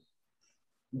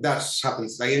 That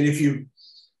happens. Like, and if you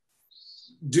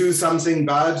do something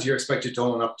bad, you're expected to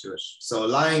own up to it. So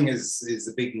lying is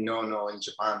a big no-no in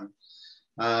Japan.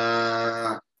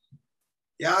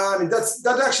 Yeah, I mean,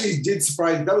 that actually did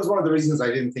surprise. That was one of the reasons I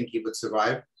didn't think he would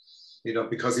survive, you know,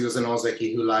 because he was an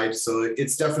Ozeki who lied. So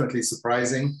it's definitely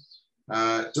surprising.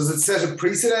 Does it set a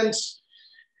precedent?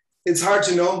 It's hard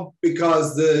to know,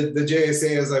 because the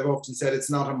JSA, as I've often said, it's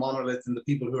not a monolith, and the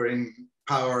people who are in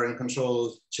power and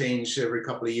control change every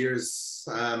couple of years.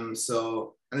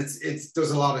 So, and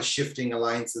there's a lot of shifting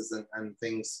alliances and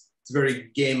things. It's very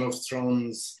Game of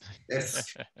Thrones,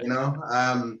 you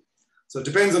know. So it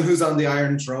depends on who's on the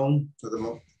Iron Throne for the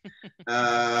moment.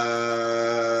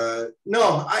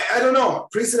 No, I don't know.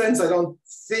 Precedents, I don't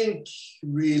think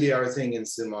really are a thing in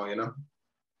sumo, you know.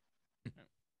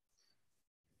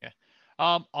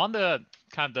 On the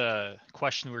kind of the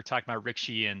question we were talking about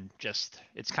Rikishi, and just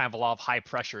it's kind of a lot of high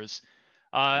pressures.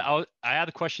 I had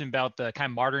a question about the kind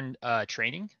of modern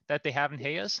training that they have in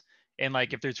Heias, and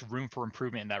like if there's room for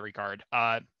improvement in that regard.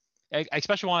 I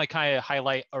especially want to kind of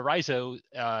highlight Araizo,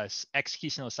 ex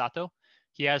Kiseno Sato.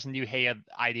 He has a new Heia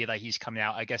idea that he's coming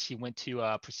out. I guess he went to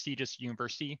a prestigious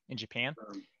university in Japan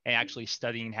and actually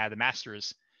studying, had a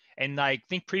master's. And I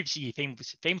think previously he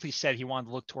famously said he wanted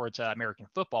to look towards American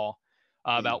football,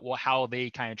 about how they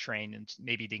kind of train, and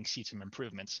maybe they can see some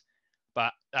improvements.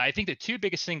 But I think the two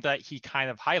biggest things that he kind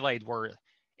of highlighted were,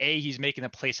 he's making a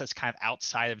place that's kind of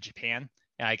outside of Japan.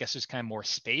 And I guess there's kind of more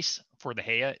space for the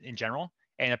Heia in general.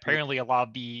 And apparently a lot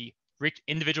of the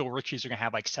individual rikis are going to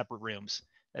have like separate rooms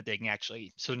that they can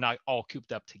actually, so not all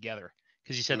cooped up together.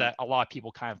 Because he said that a lot of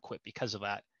people kind of quit because of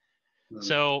that.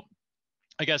 So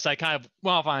I guess I kind of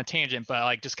went off on a tangent, but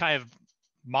like just kind of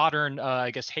modern, I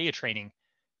guess, Heia training.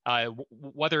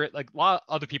 Whether it, like a lot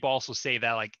of other people also say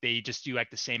that like they just do like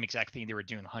the same exact thing they were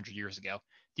doing 100 years ago.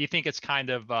 Do you think it's kind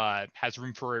of has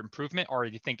room for improvement, or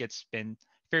do you think it's been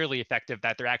fairly effective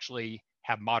that they're actually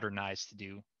have modernized to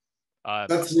do?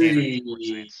 That's really,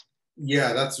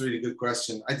 yeah, that's a really good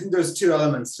question. I think there's two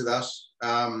elements to that.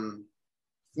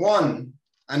 One,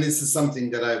 and this is something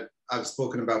that I've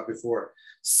spoken about before,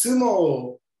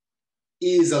 sumo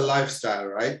is a lifestyle,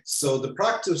 right? So the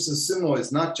practice of sumo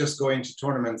is not just going to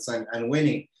tournaments and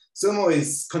winning. Sumo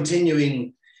is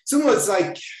continuing. Sumo is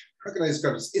like, how can I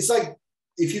describe this? It's like,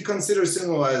 if you consider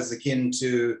sumo as akin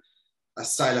to a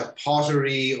style of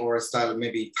pottery, or a style of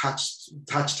maybe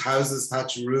thatched houses,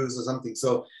 thatched roofs or something.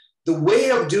 So the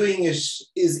way of doing it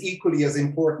is equally as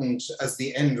important as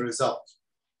the end result.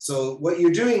 So what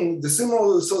you're doing, the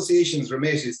Sumo Association's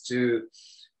remit is to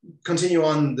continue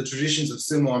on the traditions of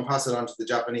sumo and pass it on to the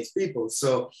Japanese people.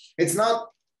 So it's not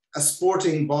a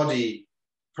sporting body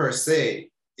per se.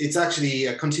 It's actually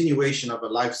a continuation of a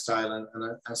lifestyle and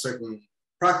a certain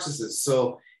practices.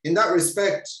 So in that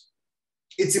respect,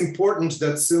 it's important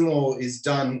that sumo is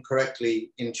done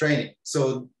correctly in training.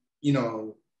 So, you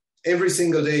know, every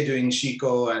single day doing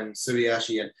shiko and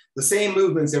suriashi and the same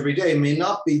movements every day may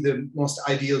not be the most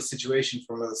ideal situation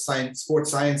from a sports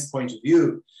science point of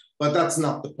view, but that's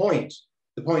not the point.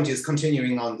 The point is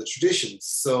continuing on the traditions.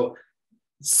 So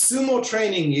sumo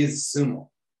training is sumo.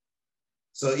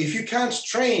 So if you can't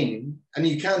train and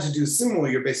you can't do sumo,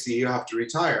 you have to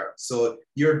retire. So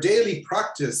your daily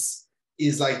practice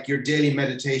is like your daily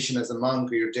meditation as a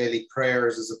monk, or your daily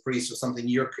prayers as a priest or something.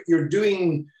 You're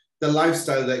doing the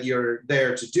lifestyle that you're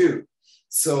there to do.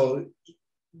 So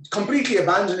completely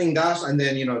abandoning that, and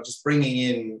then, you know, just bringing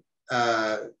in,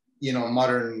 you know,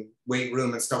 modern weight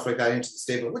room and stuff like that into the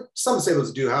stable, which some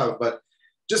stables do have, but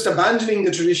just abandoning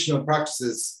the traditional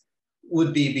practices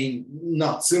would be being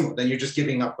not sumo. Then you're just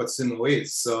giving up what sumo is.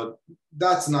 So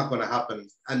that's not going to happen,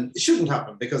 and it shouldn't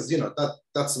happen because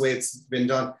that's the way it's been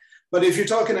done. But if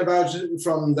you're talking about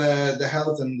from the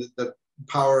health and the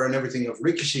power and everything of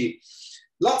Rikishi,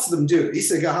 lots of them do.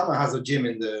 Isegahama has a gym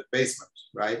in the basement,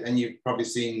 right? And you've probably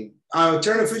seen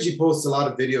Terunofuji posts a lot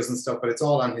of videos and stuff, but it's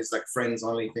all on his like friends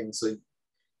only thing, so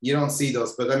you don't see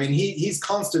those. But I mean, he's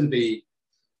constantly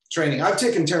training. I've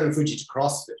taken Terunofuji to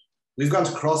CrossFit. We've gone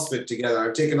to CrossFit together.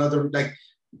 I've taken other like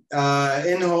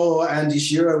Inho and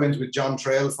Ishira went with John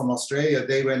Trail from Australia.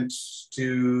 They went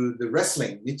to the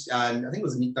wrestling, and I think it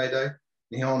was Nikkei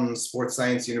Nihon Sports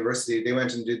Science University. They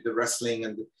went and did the wrestling,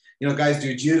 and guys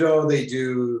do judo. They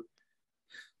do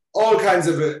all kinds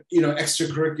of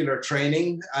extracurricular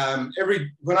training.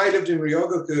 When I lived in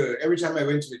Ryogoku, every time I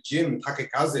went to a gym,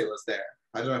 Takekaze was there.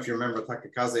 I don't know if you remember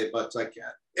Takekaze, but like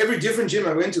every different gym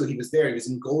I went to, he was there. He was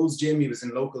in Gold's gym. He was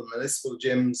in local municipal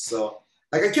gyms. So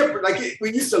like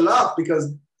we used to laugh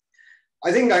because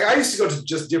I think I used to go to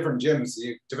just different gyms,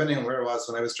 depending on where it was.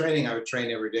 When I was training, I would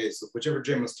train every day. So whichever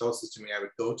gym was closest to me, I would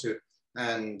go to.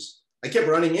 And I kept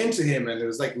running into him, and it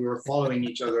was like we were following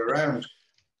each other around.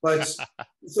 But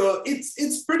so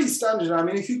it's pretty standard. I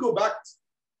mean, if you go back,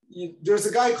 there's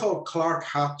a guy called Clark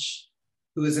Hatch,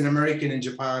 who is an American in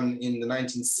Japan in the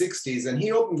 1960s, and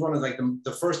he opened one of like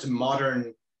the first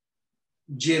modern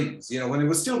gyms. When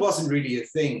it still wasn't really a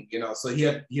thing. So he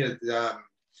had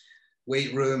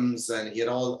weight rooms, and he had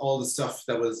all the stuff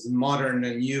that was modern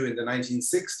and new in the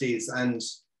 1960s. And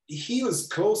he was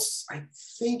close. I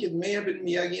think it may have been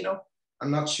Miyagi-No.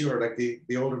 I'm not sure, like the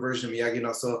older version of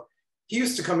Miyagi-No. So he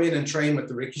used to come in and train with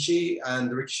the Rikishi, and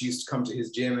the Rikishi used to come to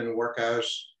his gym and work out.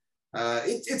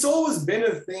 It's always been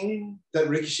a thing that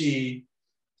Rikishi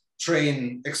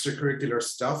train extracurricular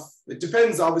stuff. It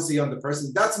depends obviously on the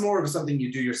person. That's more of something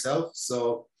you do yourself.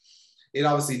 So it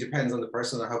obviously depends on the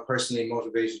person and how personally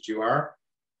motivated you are.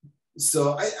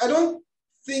 So I don't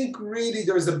think really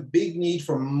there's a big need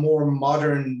for more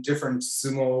modern, different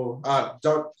sumo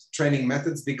training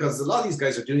methods, because a lot of these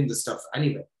guys are doing this stuff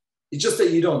anyway. It's just that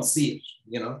you don't see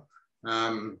it,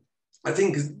 I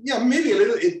think, maybe a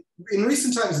little. In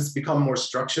recent times, it's become more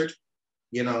structured.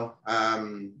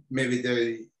 Maybe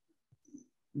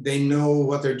they know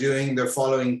what they're doing. They're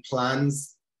following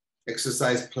plans,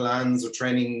 exercise plans, or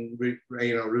training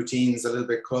routines a little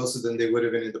bit closer than they would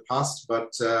have been in the past.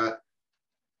 But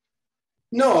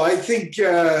no, I think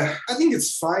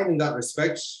it's fine in that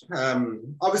respect.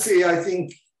 Obviously, I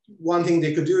think one thing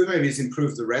they could do maybe is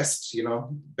improve the rest.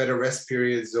 Better rest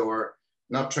periods, or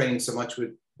not training so much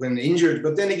when injured.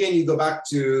 But then again, you go back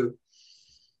to,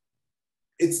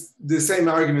 it's the same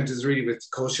argument as really with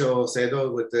Kosho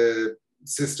Seido, with the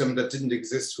system that didn't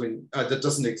exist that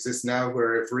doesn't exist now,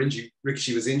 where if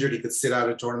Rikishi was injured, he could sit out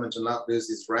a tournament and not lose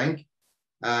his rank.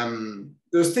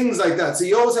 There's things like that. So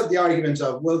you always have the argument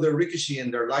of, well, their Rikishi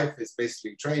in their life is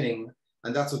basically training,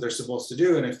 and that's what they're supposed to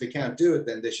do. And if they can't do it,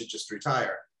 then they should just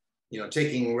retire.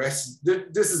 Taking rest.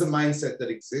 This is a mindset that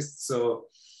exists. So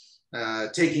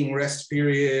taking rest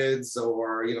periods,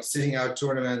 or sitting out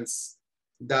tournaments,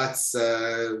 that's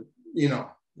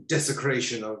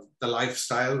desecration of the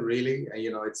lifestyle, really.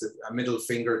 It's a middle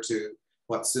finger to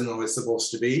what sumo is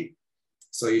supposed to be.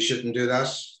 So you shouldn't do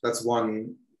that. That's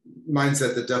one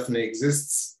mindset that definitely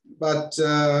exists. But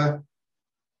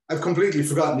I've completely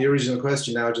forgotten the original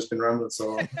question now. I've just been rambling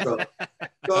so long.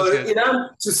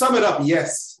 To sum it up,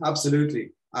 yes,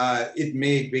 absolutely. It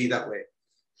may be that way.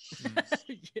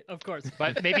 Yeah, of course,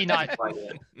 but maybe not.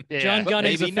 John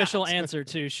Gunning's official answer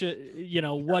to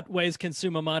what ways can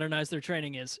sumo modernize their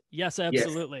training is yes,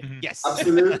 absolutely. Yes,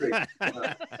 absolutely.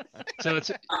 So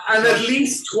it's at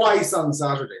least twice on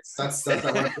Saturdays. That's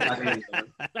I want to put that in.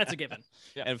 That's a given.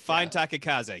 Yeah. And find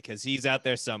Takekaze, because he's out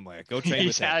there somewhere. Go train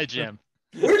with him. He's at a gym.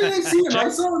 Where did I see him? I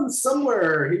saw him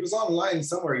somewhere. He was online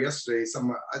somewhere yesterday.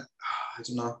 Somewhere. I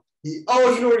don't know. You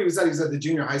know where he was at? He was at the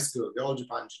junior high school, the All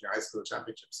Japan Junior High School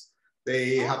Championships.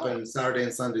 They happen Saturday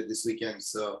and Sunday this weekend.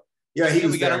 So he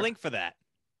was we got a link for that.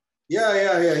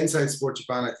 Yeah. Inside Sport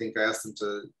Japan. I think I asked him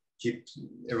to keep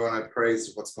everyone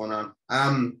appraised of what's going on.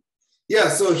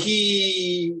 So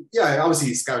obviously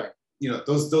he's scouting.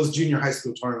 Those junior high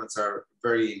school tournaments are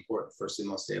very important for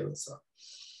sumo stable. So.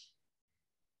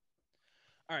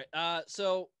 All right.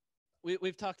 So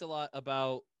we've talked a lot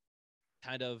about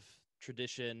kind of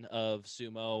tradition of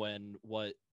sumo and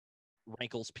what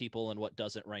rankles people and what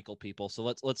doesn't rankle people. So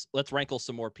let's rankle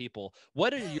some more people.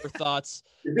 What are your thoughts?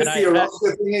 Is this the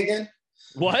Orozco thing again?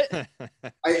 What?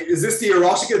 Is this the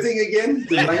erotica thing again?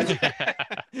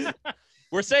 The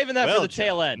We're saving that for the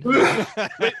tail end.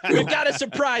 We've got a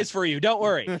surprise for you. Don't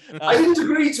worry. I didn't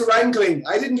agree to wrangling.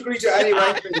 I didn't agree to any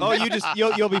wrangling. Oh,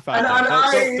 you'll be fine.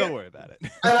 Don't worry about it.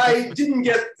 And I didn't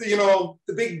get the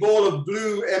big bowl of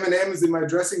blue M&Ms in my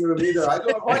dressing room either. I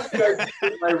don't know what you guys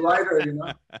did with my rider.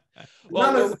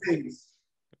 None of the things.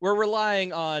 We're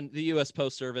relying on the U.S.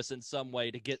 Post Service in some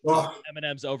way to get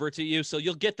M&Ms over to you, so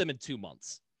you'll get them in 2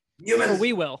 months. Or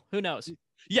we will. Who knows?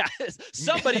 Yeah,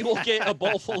 somebody will get a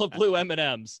bowl full of blue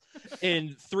M&Ms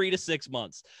in 3 to 6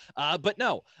 months. But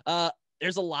no,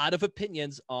 there's a lot of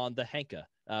opinions on the Henka.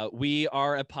 We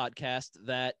are a podcast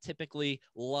that typically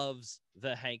loves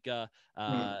the Henka.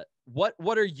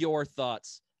 What are your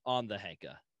thoughts on the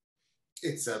Henka?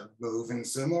 It's a move in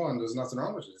sumo, and there's nothing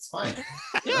wrong with it. It's fine.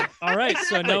 Yeah. All right.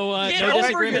 So no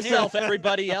disagreement yourself,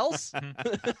 everybody else.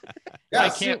 Yeah, I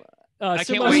can't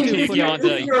wait to get on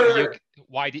the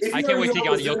I can't wait to get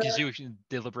on the Yokozuna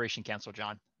Deliberation Council,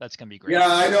 John. That's gonna be great. Yeah,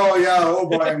 I know. Yeah. Oh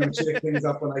boy, I'm gonna shake things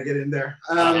up when I get in there.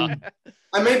 I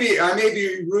may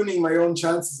be ruining my own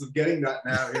chances of getting that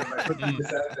now. By putting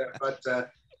this out there. But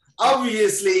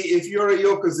obviously, if you're a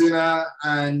Yokozuna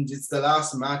and it's the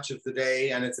last match of the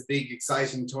day and it's a big,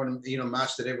 exciting tournament,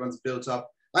 match that everyone's built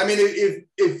up. I mean,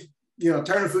 if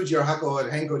Terunofuji or Hako had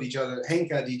henka'd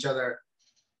each other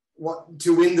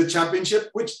to win the championship,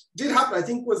 which did happen, I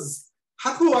think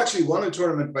Hako actually won a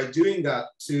tournament by doing that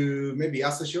to maybe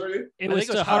Asashoryu. It was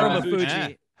to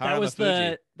Harumafuji.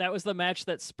 That was the match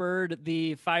that spurred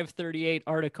the 538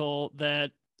 article that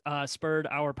spurred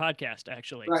our podcast,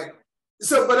 actually. Right.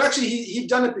 So, but actually he'd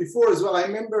done it before as well. I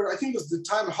remember, I think it was the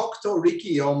time Hokuto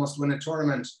Riki almost won a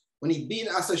tournament when he beat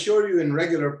Asashoryu in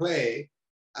regular play.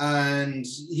 And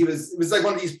it was like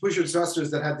one of these pusher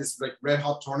thrusters that had this like red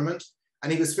hot tournament.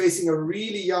 And he was facing a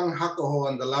really young Hakuho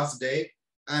on the last day.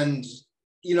 And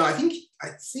I think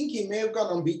he may have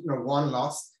gone unbeaten or one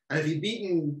loss. And if he'd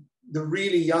beaten the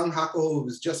really young Hakuho, who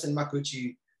was just in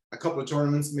Makuuchi a couple of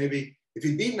tournaments, maybe, if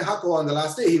he'd beaten Hakuho on the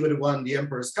last day, he would have won the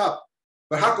Emperor's Cup.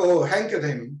 But Hakuho henka'd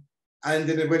him, and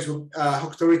then it went to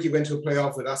Hokuto Riki went to a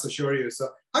playoff with Asashoryu. So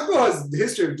Hakuho has the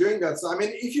history of doing that. So I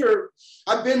mean,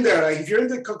 I've been there. Like if you're in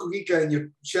the Kokugika and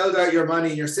you shelled out your money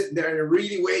and you're sitting there and you're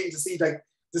really waiting to see like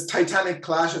this titanic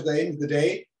clash at the end of the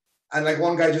day, and like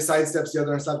one guy just sidesteps the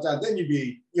other and slaps down, then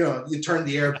you turn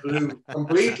the air blue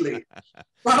completely.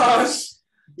 But it's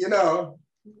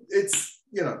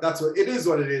that's what it is.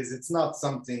 What it is. It's not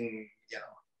something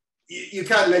you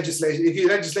can't legislate. If you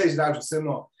legislate it out of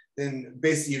sumo, then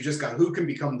basically you've just got who can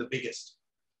become the biggest.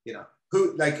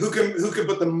 Who can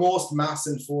put the most mass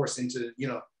and force into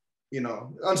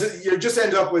until you just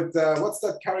end up with what's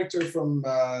that character from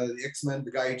the X-Men,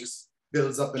 the guy who just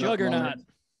builds up enough Juggernaut.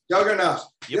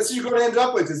 Yep. That's what you're going to end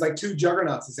up with, is like two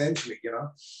juggernauts essentially,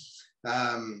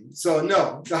 So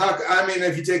no, I mean,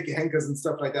 if you take henkas and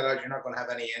stuff like that out, you're not going to have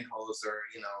any enhos or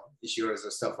issuers or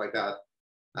stuff like that.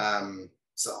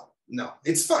 So no,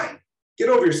 it's fine. Get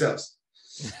over yourselves.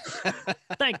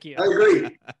 Thank you. I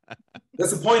agree.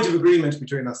 That's a point of agreement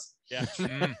between us. Yeah.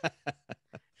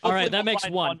 All right, that makes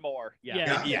one more.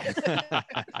 Yeah.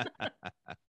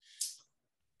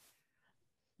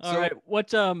 All right.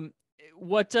 What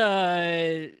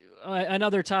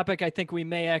another topic I think we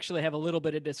may actually have a little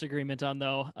bit of disagreement on,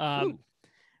 though.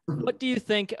 What do you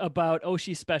think about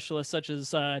Oshi specialists such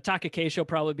as Taka Keisho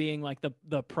probably being like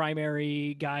the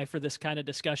primary guy for this kind of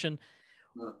discussion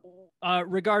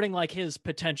regarding like his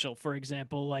potential, for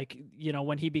example, like,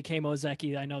 when he became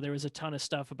Ozeki, I know there was a ton of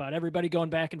stuff about everybody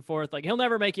going back and forth. Like, he'll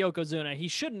never make Yokozuna. He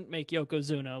shouldn't make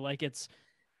Yokozuna. Like,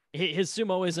 his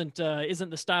sumo isn't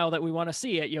the style that we want to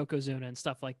see at Yokozuna and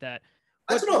stuff like that.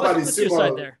 I don't know about his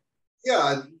sumo. There?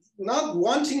 Yeah, not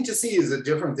wanting to see is a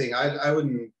different thing.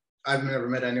 I've never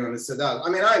met anyone who said that. I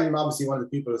mean, I'm obviously one of the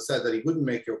people who said that he wouldn't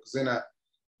make Yokozuna,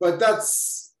 but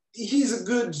he's a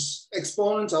good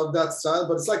exponent of that style.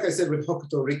 But it's like I said with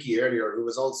Hokuto Riki earlier, who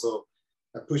was also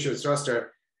a pusher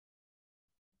thruster.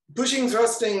 Pushing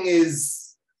thrusting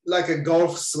is like a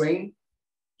golf swing.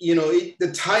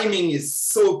 The timing is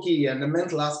so key and the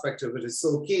mental aspect of it is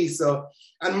so key. So,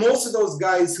 and most of those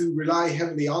guys who rely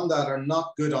heavily on that are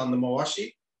not good on the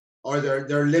Mawashi, or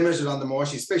they're limited on the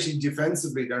Mawashi, especially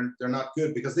defensively. They're not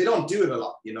good because they don't do it a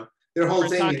lot. Their whole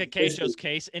thing. Taka Keisho's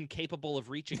case, incapable of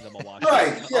reaching the Mawashi.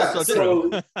 Right. Yeah.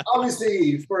 So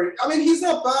obviously, he's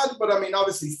not bad, but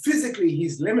obviously physically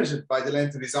he's limited by the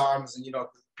length of his arms and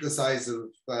the size of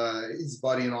his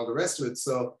body and all the rest of it.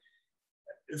 So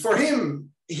for him,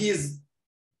 he's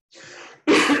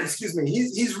excuse me,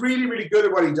 he's really, really good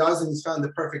at what he does, and he's found the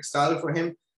perfect style for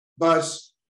him. But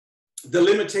the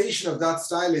limitation of that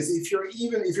style is if your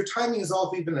timing is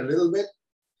off even a little bit,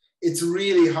 it's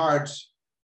really hard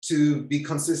to be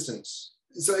consistent.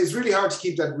 So it's really hard to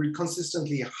keep that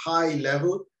consistently high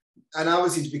level. And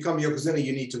obviously to become Yokozuna,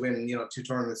 you need to win, 2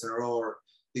 tournaments in a row or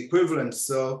the equivalent.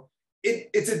 So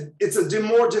it's a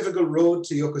more difficult road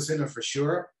to Yokozuna for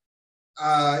sure.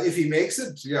 If he makes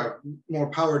it, more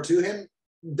power to him.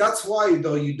 That's why,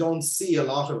 though, you don't see a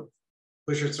lot of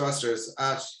pusher thrusters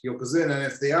at Yokozuna. And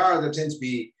if they are, they tend to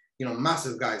be,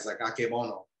 massive guys like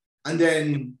Akebono. And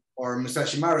then, or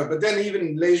Musashi Mara. But then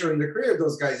even later in their career,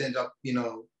 those guys end up,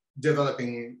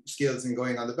 developing skills and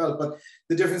going on the belt. But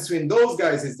the difference between those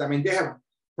guys is, they have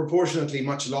proportionately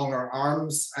much longer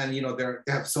arms, and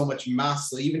they have so much mass.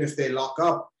 So even if they lock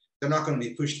up, they're not going to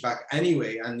be pushed back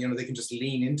anyway, and they can just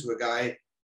lean into a guy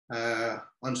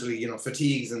until he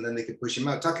fatigues, and then they can push him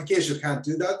out. Takakeisho can't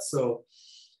do that, so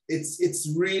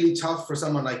it's really tough for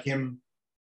someone like him,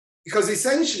 because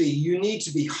essentially you need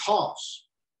to be hot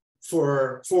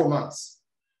for 4 months,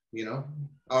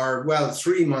 or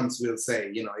 3 months, we'll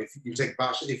say. If you take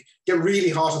Bash, if you get really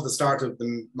hot at the start of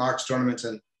the March tournament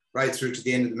and right through to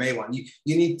the end of the May one, you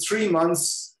need 3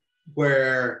 months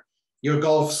where your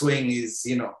golf swing is,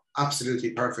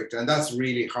 absolutely perfect, and that's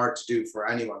really hard to do for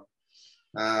anyone.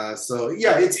 So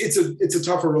yeah, it's a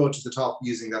tougher road to the top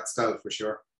using that style for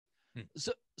sure.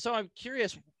 So I'm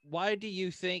curious, why do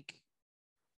you think?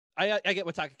 I get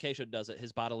what Takakeisho does at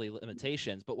his bodily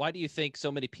limitations, but why do you think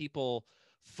so many people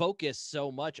focus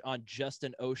so much on just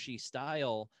an Oshi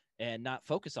style and not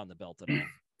focus on the belt at all?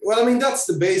 Well, that's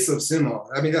the base of sumo.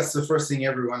 That's the first thing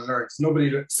everyone learns.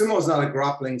 Sumo is not a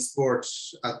grappling sport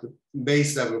at the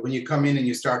base level. When you come in and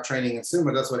you start training in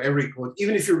sumo, that's what every coach,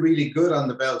 even if you're really good on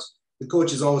the belt, the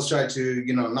coaches always try to,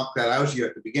 knock that out of you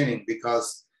at the beginning,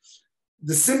 because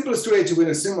the simplest way to win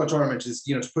a sumo tournament is,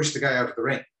 to push the guy out of the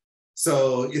ring.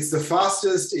 So it's the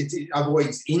fastest, it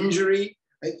avoids injury.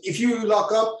 If you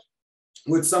lock up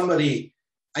with somebody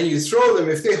and you throw them,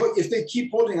 if they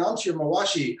keep holding onto your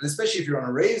mawashi, and especially if you're on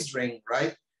a raised ring,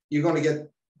 right, you're going to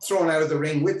get thrown out of the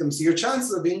ring with them. So your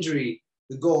chances of injury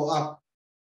will go up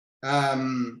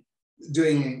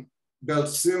doing belt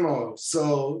sumo.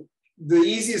 So the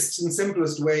easiest and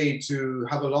simplest way to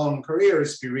have a long career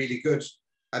is to be really good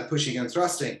at pushing and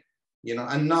thrusting,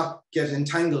 and not get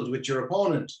entangled with your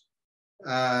opponent.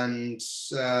 And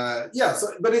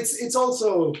but it's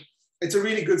also, it's a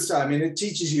really good style. It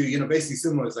teaches you, basically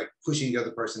sumo is like pushing the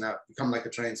other person out, become like a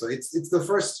train. So it's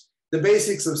the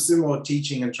basics of sumo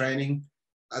teaching and training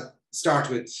start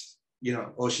with,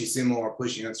 Oshi sumo or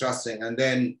pushing and thrusting. And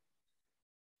then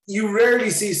you rarely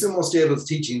see sumo stables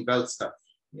teaching belt stuff,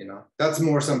 that's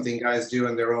more something guys do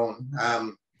on their own.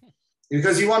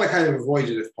 Because you want to kind of avoid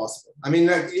it if possible.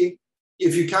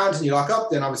 If you can't and you lock up,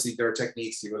 then obviously there are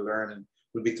techniques you will learn and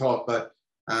will be taught, but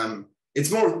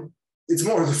it's more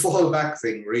of the fallback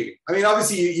thing, really.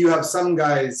 Obviously you have some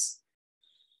guys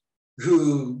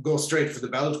who go straight for the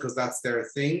belt because that's their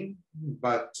thing,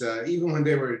 but even when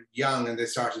they were young and they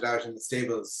started out in the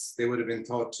stables, they would have been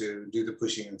taught to do the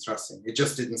pushing and thrusting. It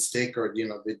just didn't stick, or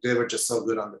they were just so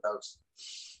good on the belt.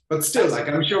 But still,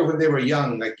 I'm sure when they were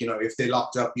young, if they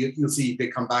locked up, you'll see they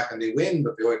come back and they win,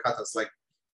 but the Oikata's like,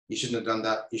 you shouldn't have done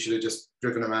that. You should have just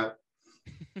driven them out.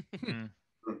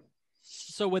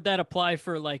 So would that apply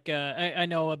for I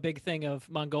know a big thing of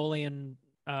Mongolian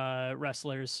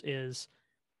wrestlers is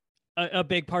a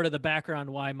big part of the background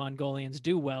why Mongolians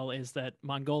do well is that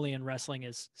Mongolian wrestling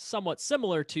is somewhat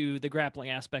similar to the grappling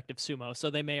aspect of sumo. So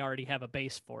they may already have a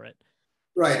base for it.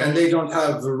 Right, and they don't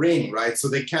have a ring, right? So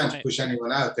they can't push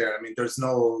anyone out there. There's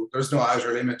no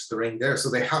outer limit to the ring there. So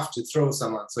they have to throw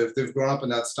someone. So if they've grown up in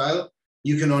that style,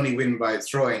 you can only win by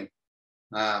throwing.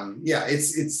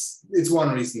 It's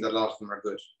one reason that a lot of them are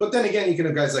good. But then again, you can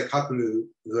have guys like Hakuru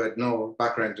who had no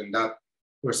background in that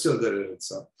who are still good at it.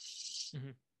 So,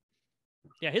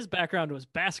 yeah, his background was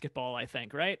basketball, I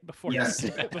think, right? Before he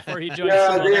joined.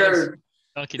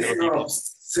 They're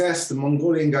obsessed. The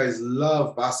Mongolian guys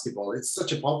love basketball. It's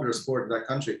such a popular sport in that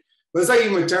country. But it's like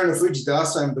even with Turner Fuji, the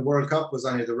last time the World Cup was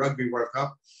on here, the Rugby World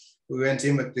Cup, we went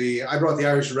in with I brought the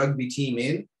Irish rugby team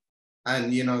in.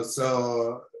 And,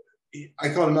 so I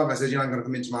called him up. I said, I'm going to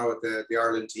come in tomorrow with the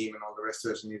Ireland team and all the rest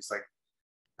of it. And he was like,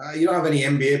 you don't have any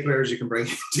NBA players you can bring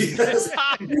in? He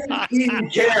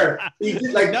didn't care. He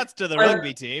did nuts to the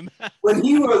rugby team. when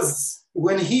he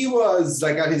was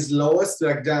like at his lowest,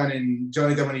 like down in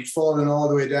Johnny, when he'd fallen all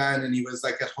the way down and he was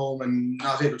like at home and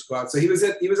not able to go out. So he was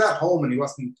at home and he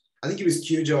wasn't, I think he was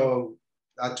Kyujo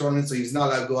at tournament, so he was not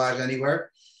allowed to go out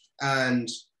anywhere. And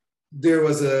there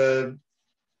was a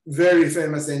very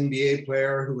famous NBA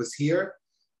player who was here,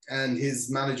 and his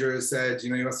manager said, he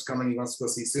wants to come and he wants to go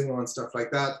see sumo and stuff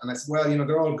like that. And I said, well,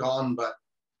 they're all gone, but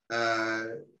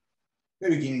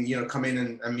maybe we can, come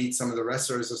in and meet some of the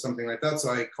wrestlers or something like that. So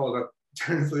I called up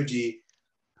Terunofuji,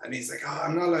 and he's like,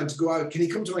 I'm not allowed to go out. Can he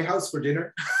come to my house for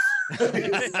dinner?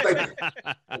 It's like,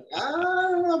 I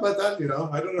don't know about that,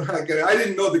 I don't know. I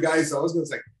didn't know the guy, so I was going to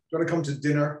say, do you want to come to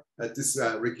dinner at this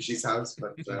Rikishi's house?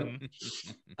 But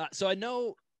so I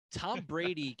know Tom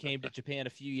Brady came to Japan a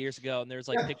few years ago, and there's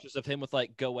pictures of him with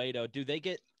Goedo. Do they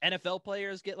get NFL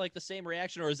players get the same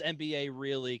reaction, or is NBA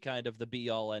really kind of the be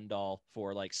all end all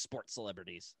for sports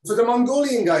celebrities? For the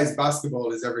Mongolian guys,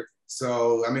 basketball is everything.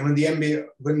 So I mean, when the NBA,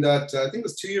 I think it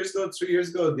was 3 years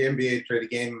ago, the NBA played a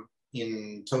game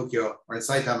in Tokyo or in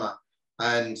Saitama,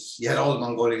 and you had all the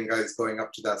Mongolian guys going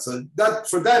up to that. So that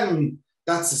for them,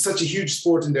 that's such a huge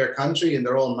sport in their country, and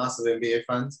they're all massive NBA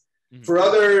fans. Mm-hmm. For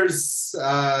others,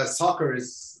 soccer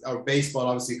is, or baseball,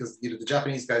 obviously, because the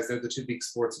Japanese guys, they're the two big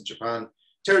sports in Japan.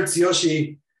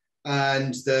 Terutsuyoshi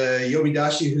and the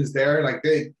Yobidashi, who's there,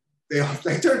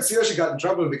 Terutsuyoshi got in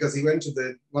trouble because he went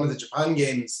to one of the Japan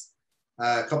games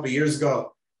a couple of years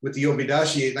ago with the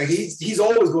Yobidashi. He's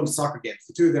always going to soccer games.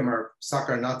 The two of them are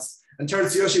soccer nuts. And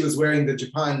Terutsuyoshi was wearing the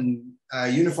Japan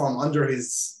uniform under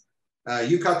his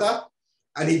yukata.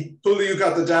 And he pulled the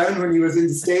yukata down when he was in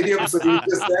the stadium, so he was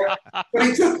just there.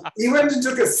 But he went and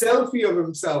took a selfie of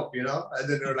himself, and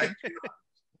then they're like,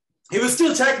 he was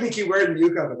still technically wearing the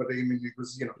yukata, but it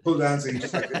was, pulled down, so he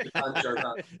just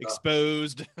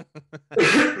exposed. But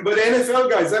NFL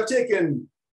guys, I've taken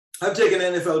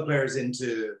NFL players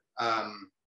into.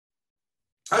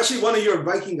 Actually, one of your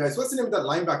Viking guys. What's the name of that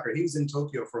linebacker? He was in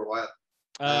Tokyo for a while.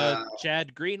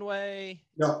 Chad Greenway.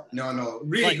 No.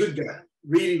 Really good guy.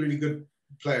 Really, really good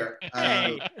player.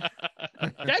 Chad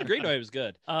Greenway was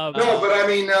good. No, but I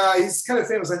mean, he's kind of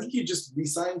famous. I think you just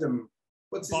re-signed him.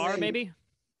 What's his Barr, name? maybe?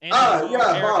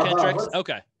 Barr.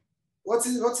 Okay. What's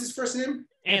his first name?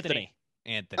 Anthony.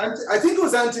 I think it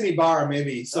was Anthony Barr,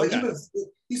 maybe. So okay.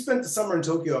 he spent the summer in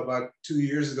Tokyo about 2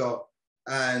 years ago.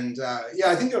 And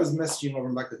I think I was messaging over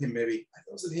and back with him, maybe. I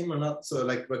thought, was it him or not? So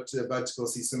about to go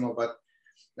see sumo. But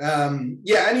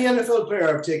any NFL player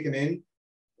I've taken in,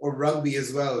 or rugby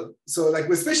as well. So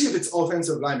especially if it's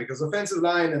offensive line, because offensive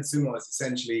line and sumo is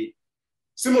essentially,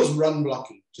 sumo's run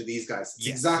blocking to these guys. It's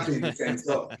exactly the same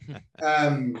stuff.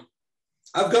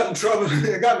 I've gotten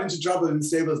into trouble in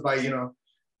stables by,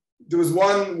 there was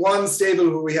one stable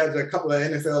where we had a couple of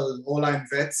NFL O-line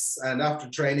vets, and after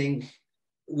training,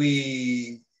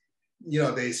 they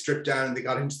stripped down and they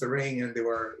got into the ring and they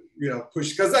were,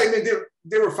 pushed, because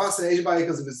they were fascinated by it,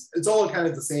 because it's all kind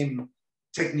of the same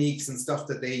techniques and stuff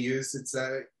that they use. It's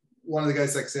one of the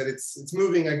guys said it's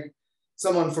moving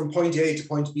someone from point A to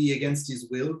point B against his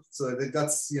will. So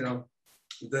that's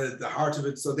the heart of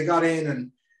it. So they got in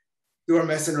and they were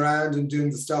messing around and doing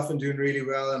the stuff and doing really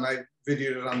well. And I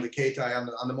videoed it on the Keitai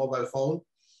on the mobile phone.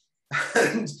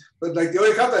 But the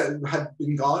Oyakata had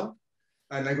been gone,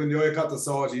 and when the Oyakata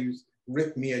saw it, he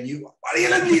ripped me a new. What are you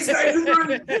letting these guys do?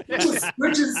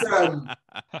 Which is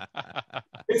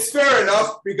it's fair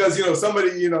enough, because somebody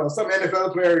some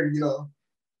NFL player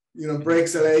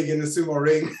breaks a leg in the sumo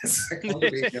ring.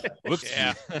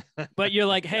 But you're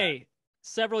like, hey,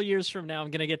 several years from now,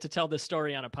 I'm gonna get to tell this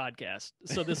story on a podcast.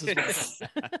 So this is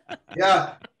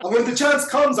yeah. And when the chance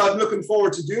comes, I'm looking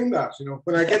forward to doing that.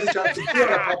 When I get the chance to do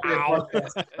a popular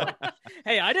podcast.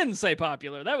 Hey, I didn't say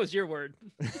popular. That was your word.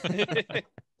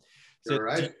 You're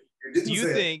right. Do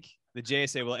you think the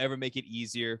JSA will ever make it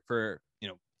easier for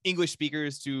English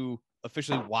speakers to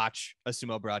officially watch a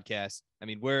sumo broadcast? I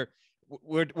mean, we're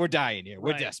dying here.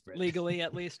 We're desperate. Legally,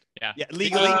 at least. Yeah,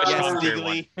 legally. Yes,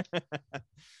 legally.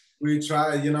 We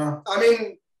try, I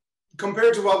mean,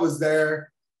 compared to what was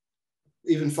there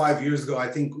even 5 years ago, I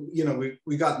think,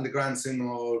 we got in the Grand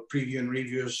Sumo preview and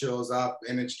review shows up,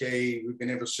 NHK, we've been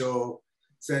able to show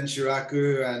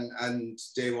Senshiraku and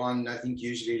day one, I think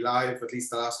usually live, at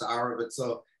least the last hour of it.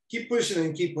 So keep pushing,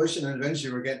 and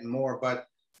eventually we're getting more. But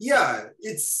yeah,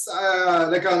 it's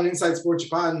on Inside Sport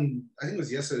Japan, I think it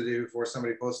was yesterday, the day before,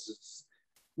 somebody posted,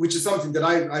 which is something that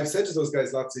I've said to those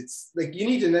guys lots. It's you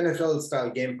need an NFL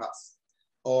style Game Pass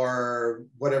or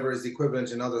whatever is the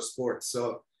equivalent in other sports.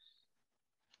 So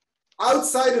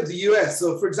outside of the US,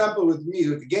 so for example, with me,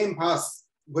 with the Game Pass,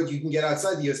 what you can get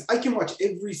outside the US, I can watch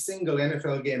every single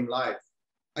NFL game live.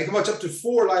 I can watch up to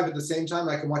 4 live at the same time.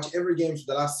 I can watch every game for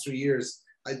the last 3 years,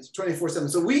 24/7.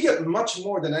 So we get much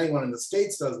more than anyone in the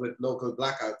States does with local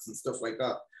blackouts and stuff like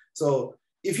that. So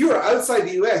if you're outside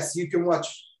the US, you can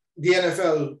watch the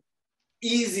NFL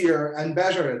easier and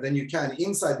better than you can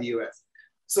inside the US.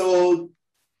 So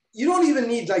you don't even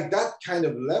need like that kind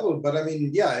of level. But I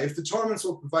mean, yeah, if the tournaments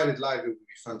were provided live, it would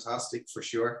be fantastic for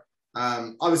sure.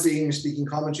 Obviously, English-speaking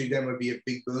commentary then would be a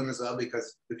big boon as well,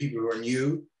 because the people who are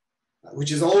new,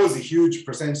 which is always a huge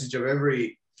percentage of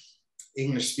every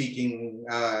English-speaking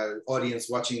audience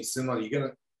watching sumo, you're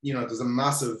gonna, you know, there's a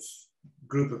massive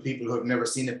group of people who have never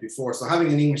seen it before. So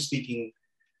having an English-speaking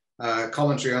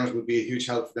commentary on it would be a huge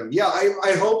help for them. Yeah,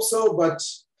 I hope so, but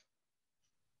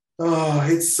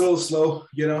it's so slow,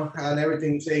 you know, and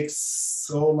everything takes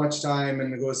so much time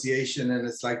and negotiation, and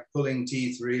it's like pulling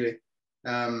teeth, really.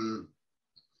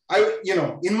 You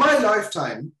know, in my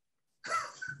lifetime,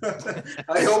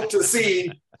 I hope to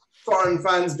see foreign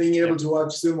fans being able to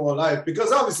watch sumo live,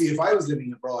 because obviously if I was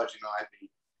living abroad, you know, I'd be,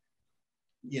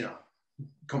 you know,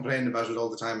 complaining about it all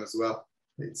the time as well.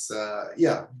 It's,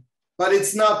 yeah, but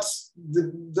it's not,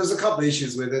 there's a couple of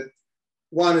issues with it.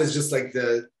 One is just like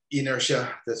the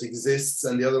inertia that exists,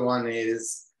 and the other one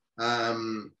is,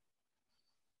 you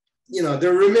know,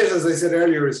 their remit, as I said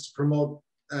earlier, is to promote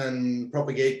and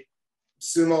propagate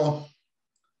sumo,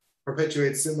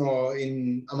 perpetuate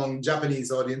sumo among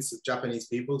Japanese audience, Japanese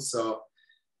people. So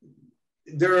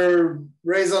their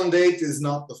raison d'etre is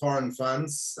not the foreign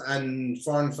fans, and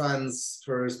foreign fans,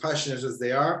 for as passionate as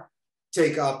they are,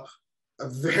 take up a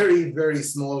very, very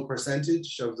small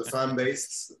percentage of the fan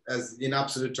base as in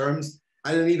absolute terms,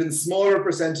 and an even smaller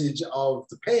percentage of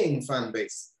the paying fan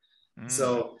base.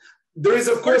 So there is,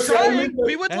 of course,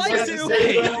 we would like to.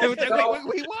 We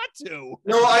want to.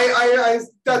 No,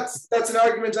 that's an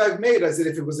argument I've made. I said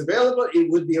if it was available,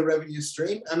 it would be a revenue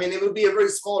stream. I mean, it would be a very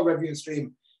small revenue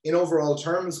stream in overall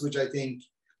terms, which I think.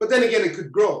 But then again, it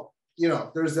could grow. You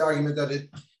know, there's the argument that it,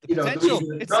 you know, the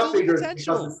reason it's not bigger is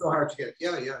because it's so hard to get.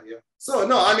 Yeah. So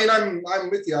no, I mean, I'm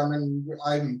with you. I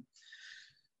mean,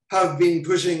 have been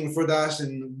pushing for that,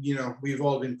 and you know, we've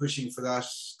all been pushing for that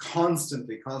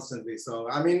constantly. So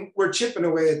I mean, we're chipping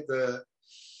away at the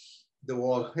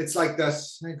wall. It's like that,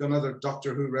 I think another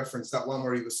Doctor Who reference, that one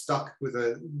where he was stuck with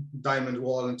a diamond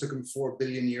wall and it took him 4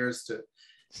 billion years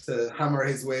to hammer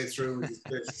his way through with his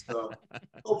fists. So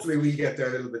hopefully we get there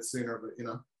a little bit sooner, but you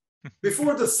know,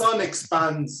 before the sun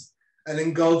expands and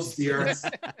engulfs the earth,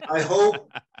 I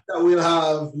hope that we'll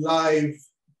have live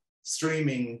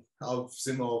streaming of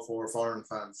sumo for foreign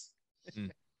fans.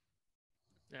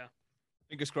 Yeah.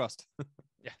 Fingers crossed.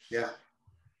 Yeah.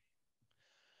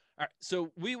 All right,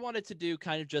 so we wanted to do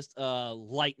kind of just a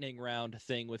lightning round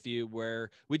thing with you, where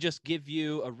we just give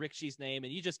you a Rikshi's name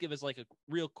and you just give us like a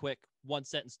real quick 1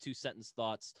 sentence, 2 sentence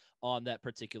thoughts on that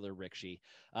particular Rikshi.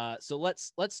 So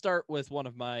let's start with one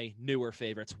of my newer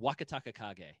favorites, Wakataka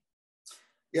Kage.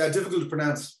 Yeah, difficult to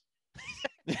pronounce.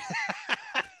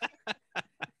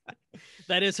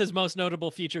 That is his most notable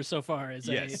feature so far, is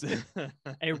yes.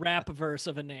 a rap verse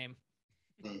of a name.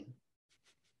 You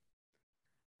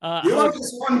want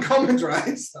just one comment,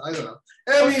 right? I don't know.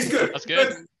 I mean, he's good. That's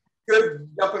good. Good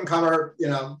up and comer, you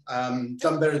know,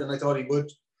 done better than I thought he would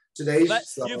today.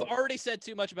 So. You've already said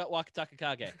too much about Wakataka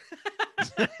Kage.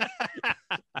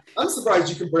 I'm surprised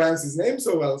you can pronounce his name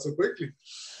so well so quickly.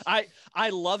 I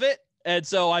love it, and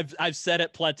so I've said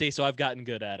it plenty, so I've gotten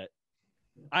good at it.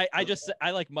 I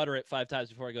like mutter it 5 times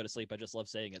before I go to sleep. I just love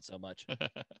saying it so much.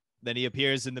 Then he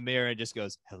appears in the mirror and just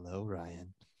goes, "Hello,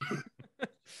 Ryan."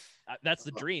 That's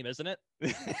the dream, isn't it?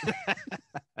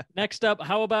 Next up,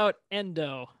 how about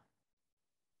Endo?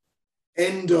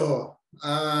 Endo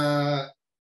has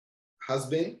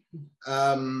been.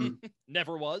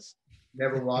 Never was.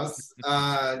 Never was.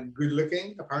 Good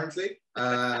looking, apparently.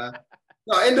 No,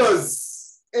 Endo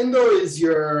is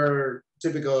your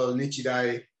typical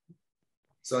Nichidai,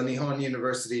 so Nihon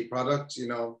University product. You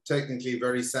know, technically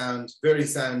very sound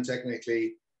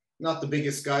technically. Not the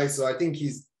biggest guy, so I think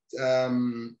he's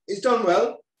done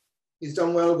well. He's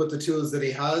done well with the tools that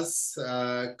he has.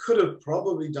 Could have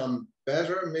probably done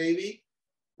better, maybe.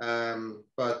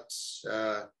 But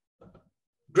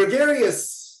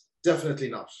gregarious, definitely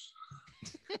not.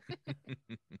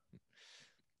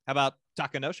 How about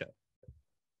Takanosho?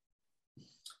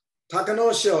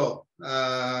 Takanosho,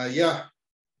 yeah,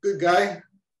 good guy.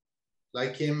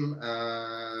 Like him.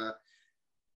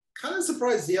 Kind of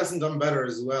surprised he hasn't done better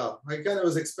as well. I kind of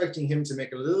was expecting him to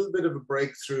make a little bit of a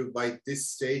breakthrough by this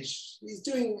stage.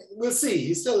 We'll see.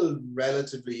 He's still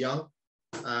relatively young,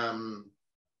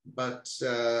 but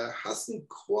hasn't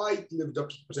quite lived up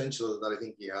to the potential that I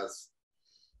think he has.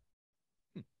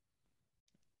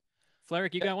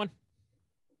 Fleric, you got one?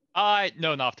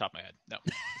 No, not off the top of my head. No.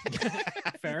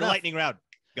 Fair The enough. lightning round.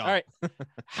 Gone. All right.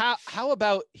 How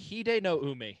about Hide no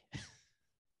Umi?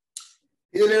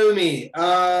 Hidenoumi,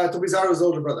 Tobizaru's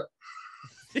older brother.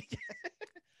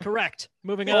 Correct.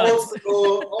 Moving on.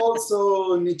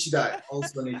 Also Nichidai.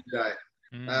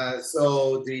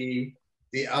 So the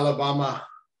Alabama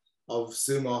of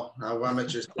sumo,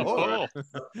 amateur sumo.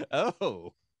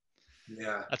 Oh.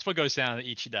 Yeah. That's what goes down at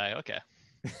Ichidai. Okay.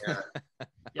 Yeah.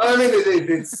 I mean,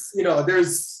 it's,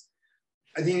 there's,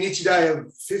 I think Nichidai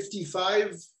have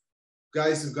 55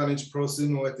 guys who've gone into pro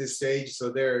sumo at this stage. So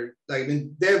they're like,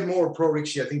 they have more pro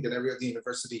rikishi, I think, than every other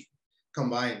university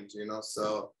combined,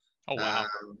 so. Oh, wow.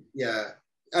 Yeah.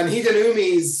 And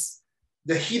Hidenomi's,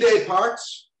 the Hide part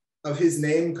of his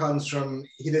name comes from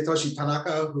Hidetoshi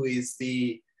Tanaka, who is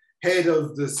the head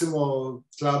of the sumo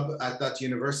club at that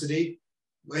university.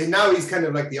 Now he's kind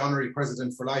of like the honorary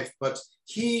president for life, but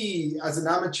he, as an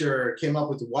amateur, came up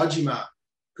with Wajima,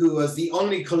 who was the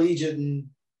only collegian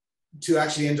to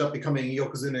actually end up becoming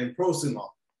Yokozuna in pro sumo.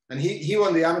 And he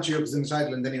won the amateur Yokozuna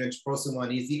title, and then he went to pro sumo,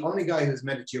 and he's the only guy who's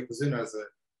made it to Yokozuna as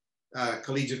a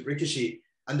collegiate rikishi.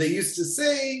 And they used to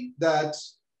say that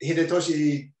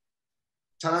Hidetoshi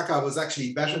Tanaka was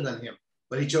actually better than him,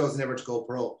 but he chose never to go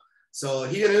pro. So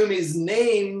Hidenomi's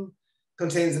name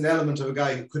contains an element of a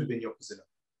guy who could have been Yokozuna.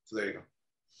 So there you go.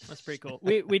 That's pretty cool.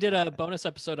 We did a bonus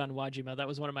episode on Wajima. That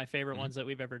was one of my favorite ones that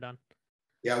we've ever done.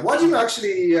 Yeah, Wajima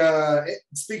actually,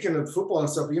 speaking of football and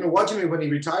stuff, Wajima, when he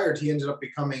retired, he ended up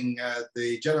becoming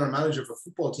the general manager of a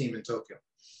football team in Tokyo.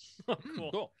 Oh,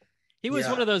 cool. He was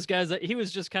one of those guys that he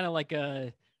was just kind of like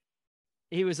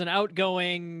he was an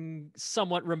outgoing,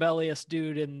 somewhat rebellious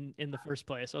dude in the first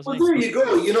place. Well, there you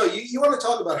go. You want to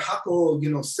talk about Hako,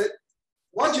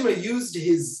 Wajima used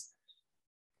his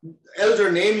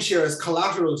elder name share as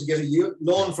collateral to get a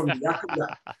loan from the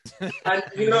Yakuza. And,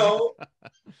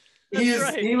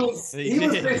 he was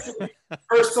basically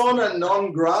persona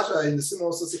non grata in the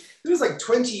sumo society. There was like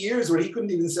 20 years where he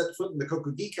couldn't even set foot in the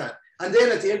Kokugikan. And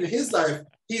then at the end of his life,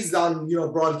 he's done,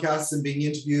 broadcasts and being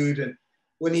interviewed. And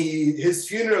when his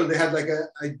funeral, they had like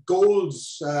a gold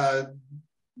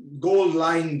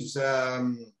lined, what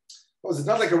was it?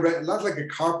 Not like a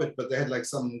carpet, but they had like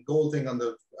some gold thing on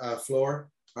the floor,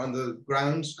 on the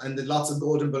ground, and then lots of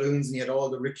golden balloons. And you had all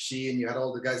the rikishi, and you had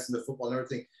all the guys in the football and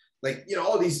everything. Like,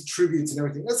 all these tributes and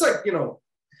everything. It's like,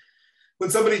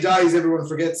 when somebody dies, everyone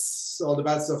forgets all the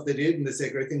bad stuff they did and they say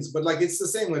great things. But like, it's the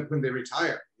same like when they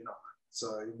retire,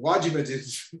 So Wajima did,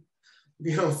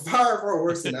 far, far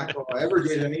worse than Ako ever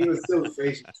did, and he was still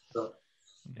fated. So,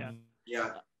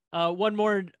 yeah. One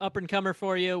more up and comer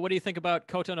for you. What do you think about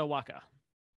Koto no Waka?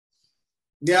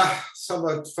 Yeah, some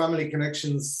about family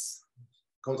connections.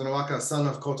 Koto no Waka, son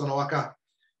of Koto no Waka,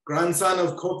 grandson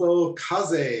of Koto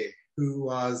Kaze, who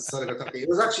was Sadagatake. It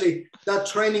was actually that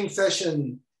training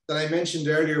session that I mentioned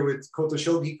earlier with Koto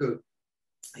Shogiku.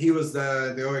 He was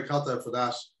the oikata for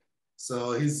that.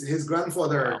 So his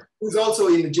grandfather, who's also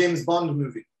in the James Bond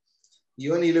movie.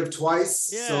 You Only Live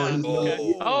Twice. Yeah.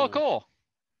 Oh, cool.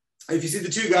 If you see the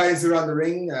two guys who are on the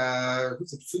ring,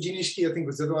 who's it? Fujinishiki, I think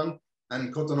was the other one,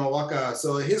 and Koto no Waka.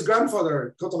 So his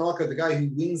grandfather, Koto no Waka, the guy who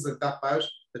wins that bout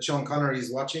that Sean Connery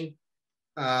is watching,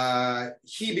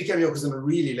 he became Yokozuna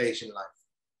really late in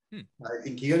life. I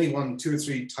think he only won 2 or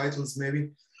 3 titles,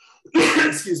 maybe.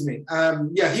 Excuse me.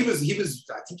 He was.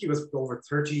 I think he was over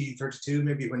 30, 32,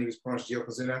 maybe when he was promoted to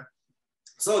Yokozuna.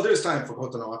 So there's time for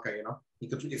Koto no Waka. He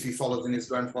could, if he follows in his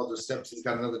grandfather's steps, he's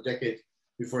got another decade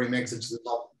before he makes it to the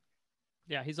top.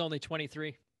 Yeah, he's only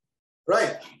 23.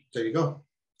 Right. There you go.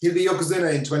 He'll be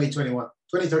Yokozuna in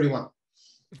 2031.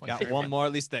 Got one more,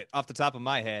 at least off the top of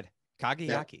my head.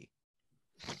 Kageyaki.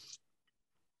 Yeah.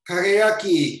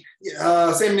 Kageyaki.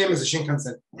 Same name as the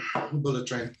Shinkansen. Bullet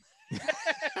train.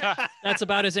 That's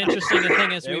about as interesting a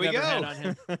thing as we've ever had on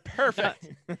him. Perfect.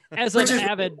 As an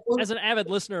avid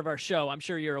listener of our show, I'm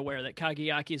sure you're aware that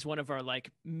Kageyaki is one of our like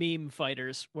meme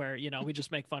fighters where, we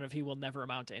just make fun of he will never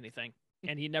amount to anything.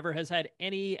 And he never has had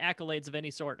any accolades of any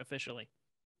sort officially.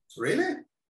 Really?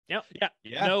 Yep.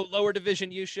 Yeah. No lower division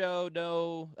Yusho,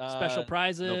 no special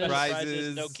prizes. No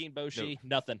prizes, no Kinboshi,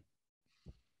 nothing.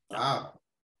 Wow.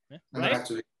 Yeah. Right?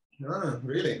 Actually,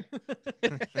 really?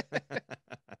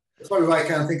 That's probably why I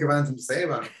can't think of anything to say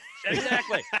about it.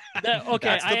 Exactly.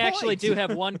 Okay, I actually do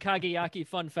have one Kageyaki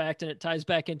fun fact, and it ties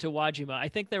back into Wajima. I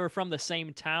think they were from the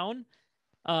same town.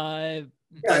 It's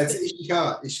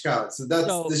Ishikawa. So that's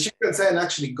the Shinkansen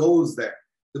actually goes there.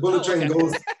 The bullet train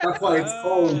goes. That's why it's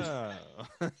called.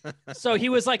 So he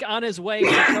was like on his way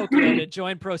to Tokyo to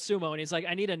join Pro Sumo, and he's like,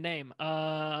 "I need a name."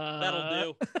 That'll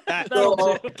do. That'll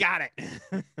do. Got it.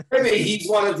 Maybe he's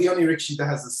one of the only rikishi that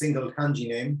has a single kanji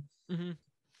name. Mm-hmm.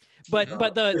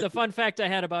 But the fun fact I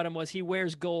had about him was he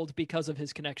wears gold because of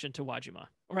his connection to Wajima,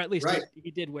 or at least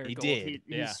he did wear gold. He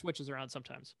switches around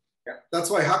sometimes. Yeah, that's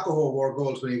why Hakuho wore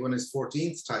gold when he won his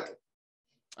 14th title.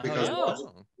 because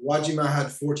Oh. Wajima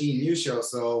had 14 Yusho.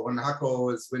 So when Hakuho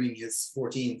was winning his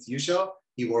 14th Yusho,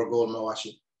 he wore gold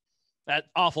mawashi. That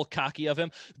awful cocky of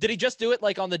him. Did he just do it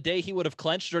like on the day he would have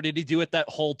clenched, or did he do it that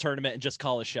whole tournament and just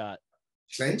call a shot?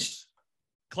 Clenched?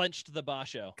 Clenched the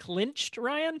basho. Clinched,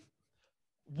 Ryan?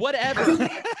 Whatever.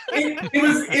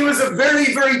 it was a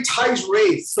very, very tight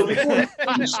race. So before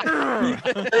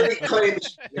he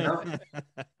clenched, you know,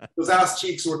 those ass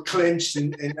cheeks were clenched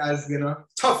and as you know,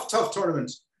 tough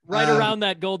tournament. Right around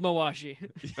that gold mawashi.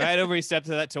 Right over, he stepped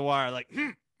to that Tawara like,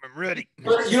 I'm ready.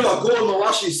 But you know, gold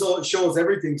mawashi shows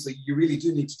everything, so you really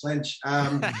do need to clench.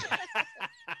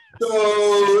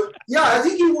 So yeah, I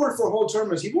think he wore it for a whole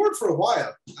tournament. He wore it for a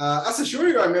while.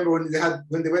 Asashori, I remember when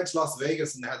they went to Las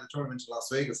Vegas and they had the tournament in Las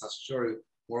Vegas. Asashori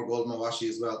wore gold mawashi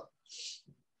as well.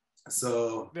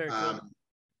 So Very cool.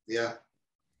 Yeah. All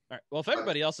right. Well, if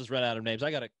everybody else has run out of names,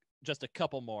 I got just a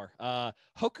couple more.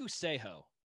 Hoku Seiho.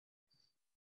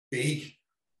 Big.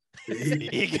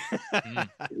 Big.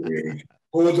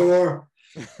 Hodor.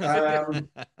 He's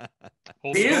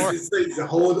a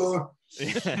Hodor.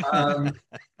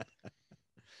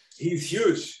 He's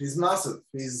huge. He's massive.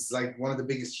 He's like one of the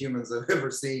biggest humans I've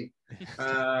ever seen.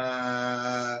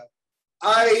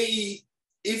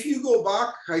 If you go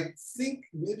back, I think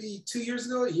maybe 2 years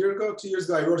ago, I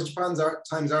wrote a Japan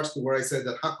Times article where I said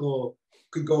that Hakuho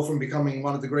could go from becoming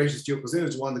one of the greatest yokozuna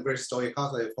to one of the greatest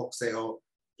oyakata if Hokuseiho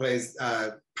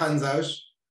pans out,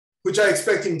 which I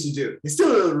expect him to do. He's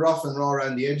still a little rough and raw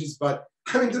around the edges, but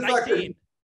I mean, the fact that,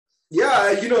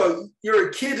 yeah, you know, you're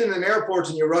a kid in an airport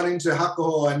and you run into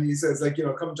Hakuho and he says, like, you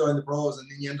know, come join the pros, and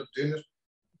then you end up doing it.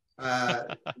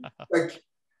 Like,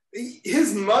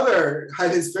 his mother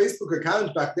had his Facebook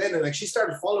account back then, and like she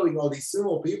started following all these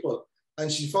sumo people,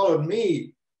 and she followed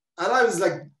me, and I was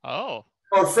like, or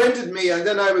friended me, and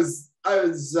then I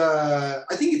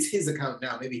think it's his account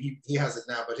now. Maybe he has it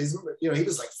now, but he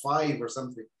was like 5 or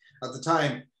something at the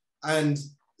time, and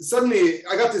suddenly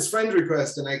I got this friend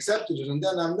request and I accepted it, and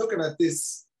then I'm looking at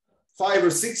this 5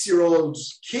 or 6 year old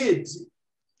kid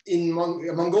a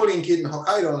Mongolian kid in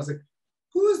Hokkaido, and I was like,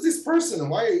 who is this person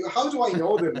and how do I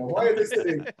know them, or why are they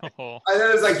sitting? And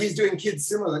then it's like he's doing kids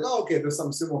sumo, like, oh, okay, there's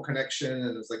some sumo connection,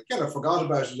 and it's like kind of forgot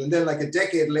about it, and then like a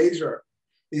decade later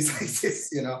he's like this,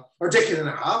 you know, or a decade and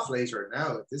a half later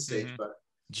now at this stage, but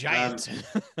giant.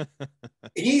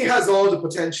 He has all the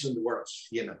potential in the world,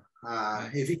 you know.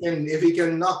 If he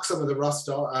can knock some of the rust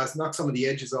off, knock some of the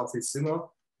edges off his sumo,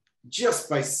 just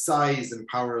by size and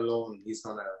power alone, he's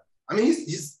gonna. I mean,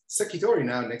 he's Sekitori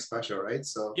now, next basho, right?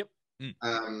 So yep.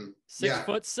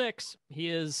 6'6". He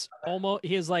is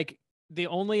like the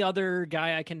only other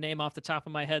guy I can name off the top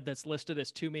of my head that's listed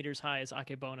as 2 meters high is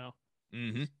Akebono.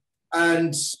 Mm-hmm.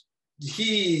 And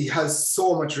he has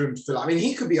so much room to fill. I mean,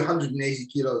 he could be 180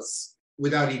 kilos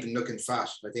without even looking fat,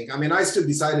 I think. I mean, I stood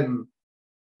beside him.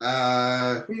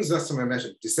 When was the last time I met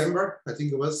him? December, I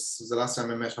think it was. It was the last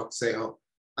time I met Hokuseiho.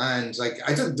 And like,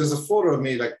 there's a photo of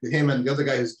me, like him and the other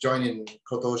guy who's joining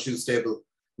Kotoshu's stable,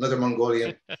 another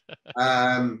Mongolian.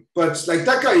 But like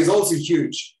that guy is also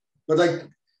huge. But like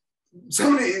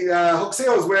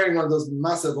Hokuseiho was wearing one of those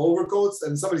massive overcoats,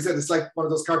 and somebody said it's like one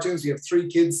of those cartoons where you have 3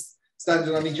 kids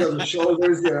standing on each other's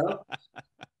shoulders, you know.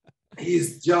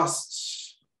 He's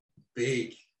just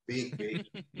big.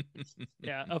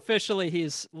 Yeah, officially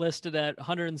he's listed at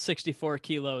 164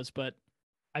 kilos, but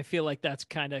I feel like that's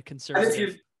kind of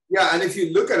conservative. And if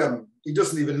you look at him, he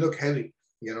doesn't even look heavy,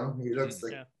 you know. He looks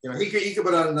like, you know, he could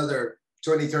put on another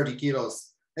 20, 30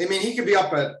 kilos. I mean, he could be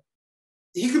Alan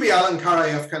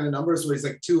Karayev kind of numbers where he's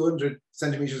like 200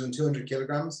 centimeters and 200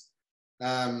 kilograms.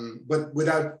 But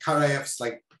without Karayev's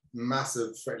like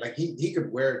massive, like he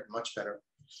could wear it much better.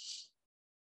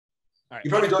 Right. You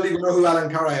probably don't even know who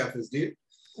Alan Karayev is, do you?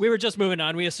 We were just moving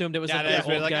on. We assumed it was an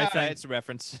old guy thing. It's a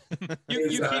reference.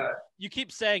 You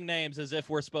keep saying names as if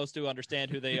we're supposed to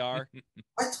understand who they are.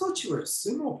 I thought you were a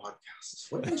sumo podcast.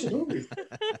 Why didn't you know me?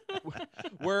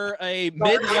 We're a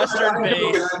Midwestern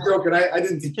base. I'm joking. I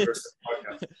didn't think you were a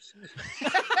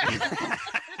podcast.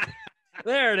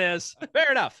 There it is.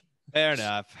 Fair enough. All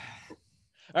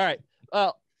right.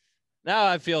 Well, now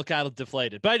I feel kind of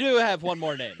deflated, but I do have one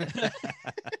more name.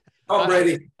 I'm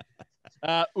ready.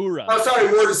 Ura. Oh, sorry,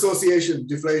 word association,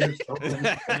 deflated.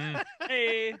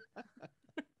 Hey.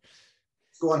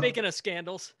 Go on. Speaking of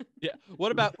scandals. Yeah.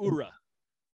 What about Ura?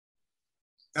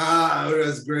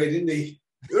 Ura's great, isn't he?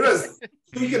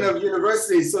 Speaking of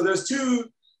universities, so there's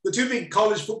the two big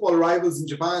college football rivals in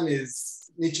Japan is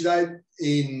Nichidai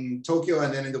in Tokyo,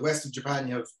 and then in the west of Japan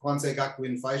you have Kwansei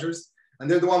Gakuin Fighters,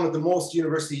 and they're the one with the most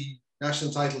university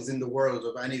national titles in the world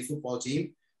of any football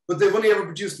team, but they've only ever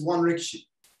produced one rikishi,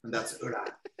 and that's Ura.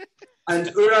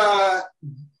 And Ura,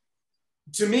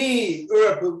 to me,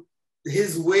 Ura,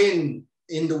 his win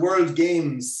in the World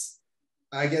Games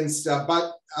against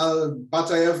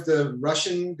Batayev, the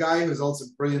Russian guy, who's also a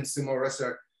brilliant sumo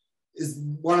wrestler, is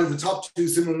one of the top 2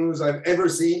 sumo moves I've ever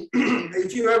seen.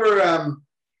 If you ever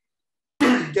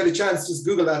get a chance, just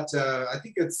Google that. I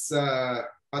think it's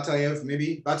Batayev,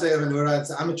 maybe. Batayev and Ura,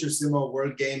 it's Amateur Sumo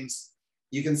World Games.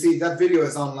 You can see that video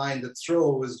is online. The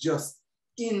throw was just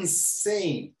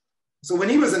insane. So when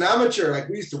he was an amateur, like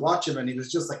we used to watch him and he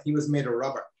was just like, he was made of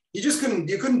rubber. You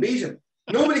couldn't beat him.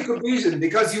 Nobody could beat him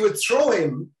because you would throw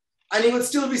him and he would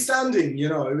still be standing, you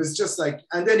know. It was just like,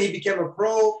 and then he became a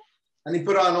pro and he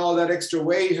put on all that extra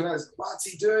weight and I was like, what's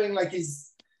he doing? Like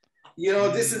he's, you know,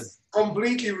 this is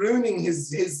completely ruining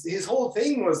his whole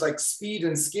thing was like speed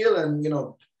and skill and, you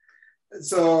know,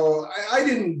 so I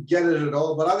didn't get it at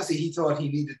all, but obviously he thought he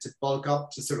needed to bulk up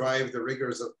to survive the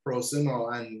rigors of pro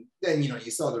sumo. And then, you know,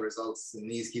 you saw the results, the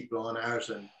knees keep blowing out.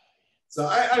 And so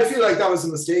I feel like that was a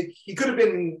mistake. He could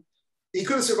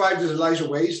have survived at a lighter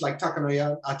weight like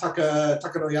Takanoyama,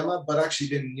 but actually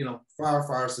been, you know, far,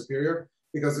 far superior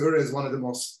because Ura is one of the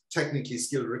most technically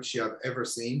skilled rikishi I've ever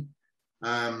seen.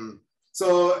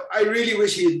 So I really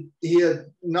wish he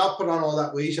had not put on all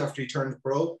that weight after he turned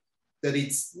pro, that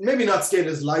he'd maybe not stayed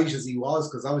as light as he was,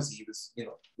 because obviously he was, you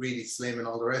know, really slim and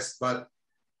all the rest. But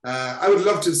I would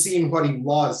love to have seen what he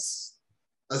was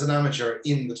as an amateur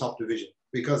in the top division,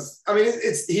 because I mean,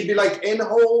 he'd be like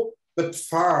Enho, but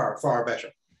far, far better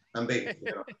and bigger.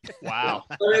 You know? Wow.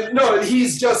 I mean, no,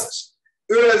 he's just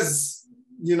Ura's,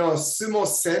 you know, sumo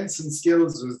sense and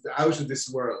skills was out of this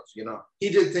world. You know, he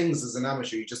did things as an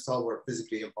amateur you just thought were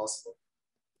physically impossible.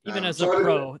 Even as a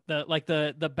pro,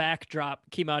 the backdrop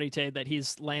Kimarite that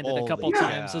he's landed a couple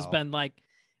times has been like,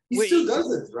 he still does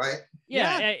it, right?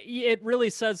 Yeah, it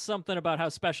really says something about how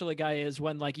special a guy is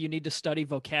when like you need to study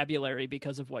vocabulary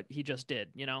because of what he just did,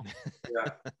 you know?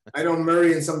 Yeah. I know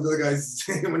Murray and some of the guys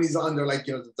when he's on there, like,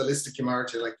 you know, the list of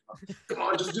Kimarite, like, come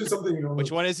on, just do something, you know.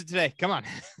 Which one is it today? Come on.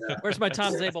 Yeah. Where's my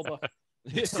Tom Zabel book?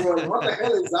 So, what the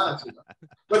hell is that? You know?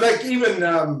 But like even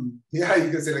you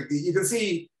can say like you can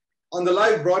see on the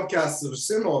live broadcasts of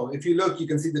sumo, if you look, you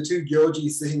can see the 2 gyoji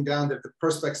sitting down there, the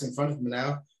perspex in front of them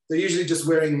now. They're usually just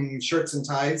wearing shirts and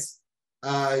ties.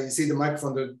 You see the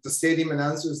microphone, the stadium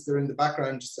announcers, they're in the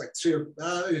background, just like 3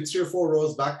 or 4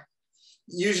 rows back.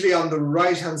 Usually on the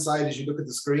right-hand side, as you look at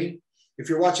the screen, if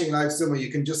you're watching live sumo,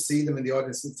 you can just see them in the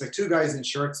audience. It's like 2 guys in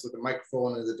shirts with a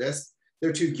microphone and the desk.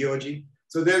 They're 2 gyoji.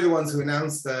 So they're the ones who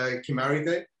announce the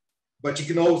Kimarite, but you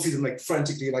can all see them like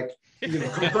frantically, like, you know,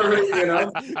 confirming, you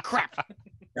know. Crap.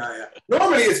 Yeah.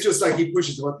 Normally it's just like he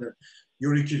pushes the button,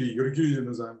 Yorikiri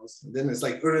nozaimasu. And then it's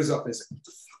like Ura's up and it's like,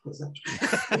 what the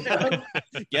fuck was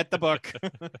that? Get the book.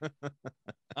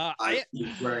 I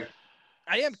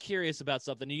am curious about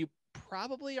something you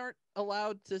probably aren't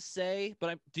allowed to say,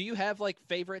 but do you have like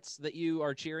favorites that you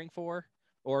are cheering for?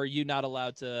 Or are you not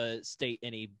allowed to state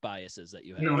any biases that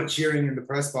you have? No, cheering in the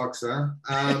press box, huh?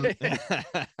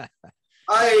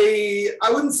 I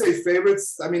wouldn't say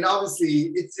favorites. I mean,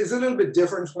 obviously, it's a little bit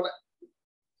different.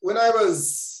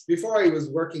 Before I was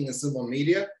working in sumo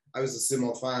media, I was a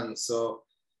sumo fan. So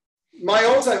my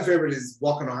all-time favorite is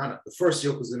Waka no Hana, the first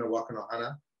Yokozuna Waka no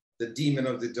Hana, the demon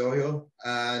of the dojo.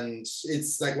 And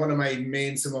it's like one of my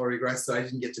main sumo regrets that I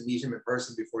didn't get to meet him in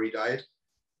person before he died.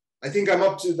 I think I'm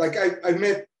up to, like, I've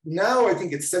met now, I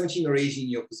think it's 17 or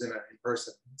 18 Yokozuna in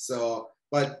person. So,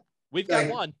 but we've got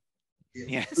one.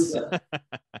 Yes.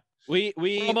 we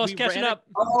almost catching up.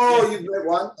 Oh, you've met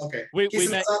one? Okay. We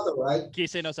met Sato, right?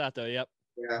 Kisei no Sato, yep.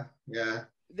 Yeah.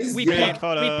 We peaked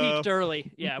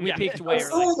early. Yeah, we peaked way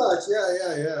early.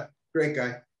 Yeah. Great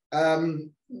guy.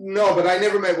 No, but I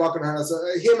never met Waka no Hana. So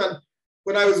him, and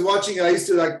when I was watching it, I used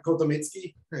to like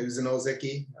Kotomitsuki. He was an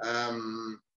Ozeki.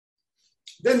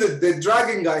 Then the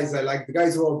Dragon guys, I like the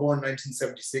guys who were born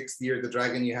 1976, the year of the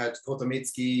Dragon. You had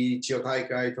Kotomitsuki,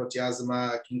 Chiyotaikai,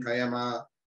 Tochiazuma, Kinkayama,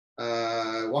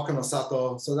 Waka no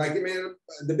Sato. So like, I mean,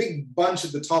 the big bunch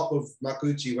at the top of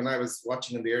Makuuchi when I was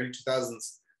watching in the early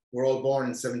 2000s were all born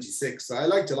in 76. So I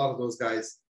liked a lot of those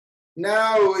guys.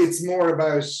 Now it's more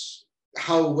about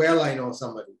how well I know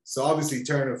somebody. So obviously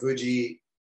Turner Fuji,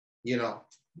 you know,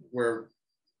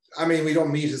 we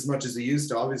don't meet as much as we used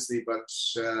to, obviously, but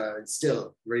it's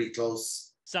still really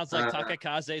close. Sounds like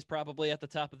Takakaze is probably at the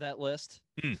top of that list.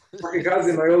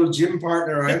 Takakaze, my old gym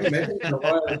partner, I haven't met him in a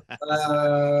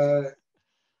while.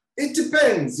 It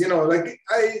depends, you know, like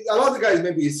a lot of the guys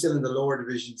maybe still in the lower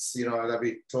divisions, you know, that'd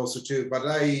be closer to, but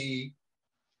maybe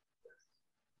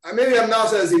I'm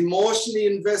not as emotionally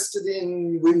invested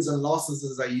in wins and losses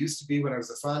as I used to be when I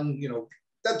was a fan. You know,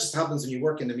 that just happens when you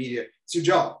work in the media. It's your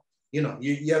job. you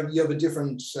have a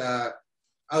different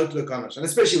outlook on it, and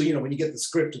especially when you get the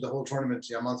script of the whole tournament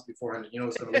a month beforehand,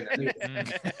 it's going to win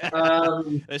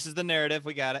anyway. This is the narrative.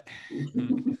 We got it.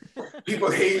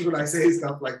 People hate when I say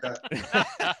stuff like that.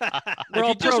 We're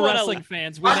all pro wrestling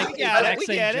fans. We make the exact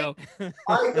same joke.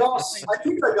 I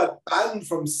think I got banned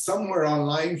from somewhere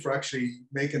online for actually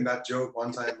making that joke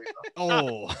one time.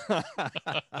 Oh.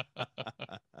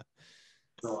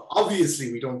 So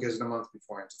obviously we don't get it a month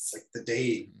beforehand. It's like the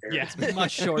day. Yeah, it's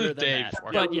much shorter than that.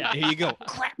 But yeah, here you go.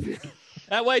 Crap.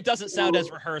 That way it doesn't sound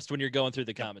as rehearsed when you're going through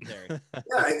the commentary.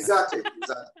 Yeah, exactly.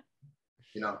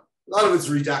 A lot of it's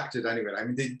redacted anyway. I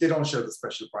mean, they don't show the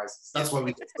special prizes. That's why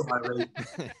we get so high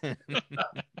rate.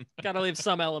 Gotta leave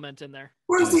some element in there.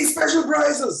 Where's these special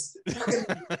prizes?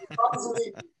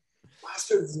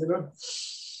 Bastards, All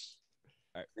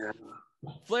right. Yeah.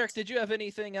 Flarek, did you have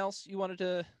anything else you wanted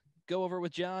to go over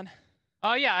with John?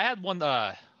 Yeah, I had one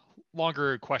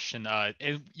longer question.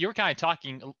 You were kind of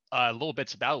talking little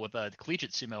bits about with the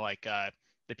collegiate sumo, like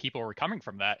the people were coming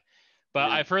from that. But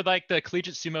I've heard like the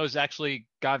collegiate sumo has actually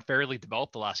got fairly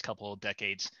developed the last couple of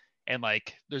decades, and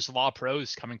like there's a lot of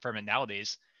pros coming from it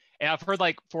nowadays. And I've heard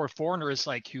like for foreigners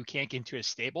like who can't get into a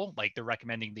stable, like they're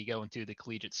recommending they go into the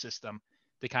collegiate system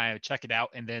to kind of check it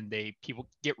out, and then people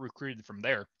get recruited from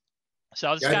there. So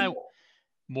I was kind of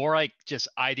more like just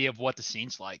idea of what the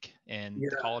scene's like in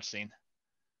the college scene.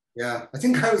 Yeah, I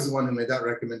think I was the one who made that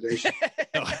recommendation.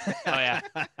 Oh yeah,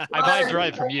 I might have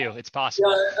read it from you. It's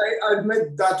possible. Yeah, I've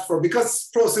made that because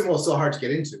pro sumo is so hard to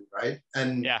get into, right?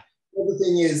 And the other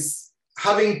thing is,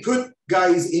 having put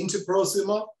guys into pro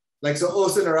sumo, like so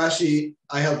Osun Arashi,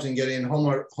 I helped him get in.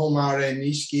 Homare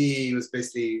Nishiki was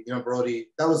basically, Brody.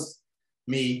 That was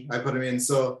me. I put him in.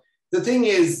 So the thing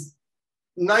is,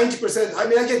 90%, I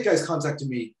get guys contacting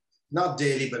me, not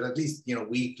daily, but at least,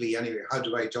 weekly anyway. How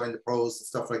do I join the pros and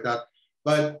stuff like that?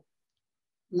 But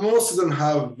most of them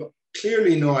have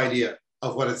clearly no idea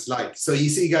of what it's like. So you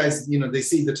see guys, they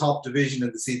see the top division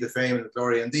and they see the fame and the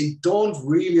glory, and they don't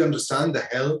really understand the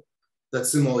hell that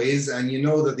sumo is. And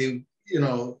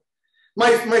that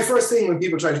my first thing when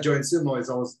people try to join sumo is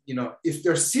always, if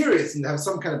they're serious and they have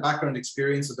some kind of background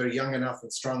experience, or they're young enough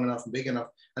and strong enough and big enough,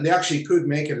 and they actually could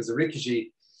make it as a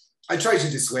rikishi, I try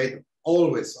to dissuade them.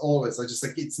 Always. I just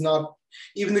it's not,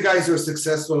 even the guys who are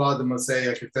successful, a lot of them will say,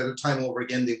 like, if they had time over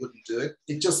again, they wouldn't do it.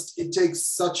 It takes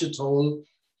such a toll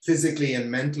physically and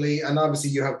mentally. And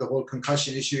obviously you have the whole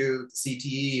concussion issue, the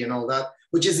CTE and all that,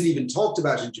 which isn't even talked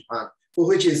about in Japan, but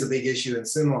which is a big issue in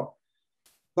sumo.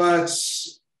 But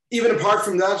even apart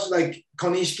from that, like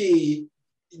Konishiki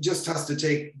just has to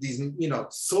take these,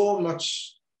 so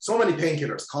many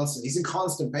painkillers constantly. He's in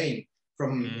constant pain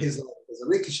from his life as a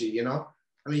rikishi,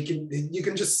 I mean, you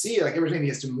can just see like every time he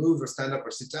has to move or stand up or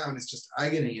sit down, it's just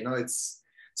agony, it's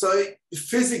so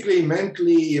physically,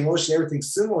 mentally, emotionally, everything.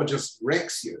 Sumo just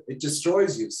wrecks you. It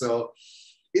destroys you. So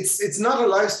it's not a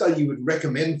lifestyle you would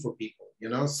recommend for people,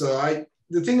 So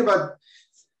the thing about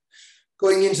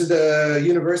going into the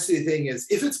university thing is,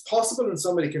 if it's possible and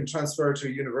somebody can transfer to a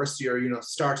university or,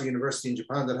 start a university in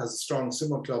Japan that has a strong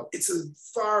sumo club, it's a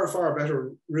far, far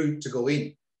better route to go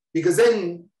in, because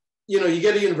then you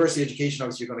get a university education,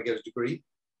 obviously you're going to get a degree.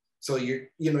 So you're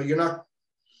not,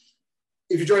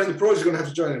 if you're joining the pros, you're going to have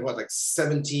to join at like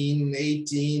 17,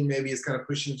 18, maybe it's kind of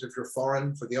pushing it if you're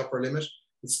foreign for the upper limit.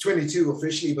 It's 22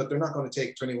 officially, but they're not going to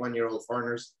take 21-year-old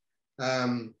foreigners.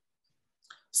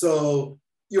 So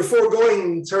you're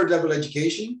foregoing third level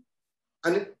education.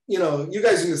 And, you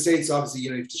guys in the States, obviously,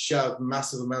 you have to shell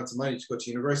massive amounts of money to go to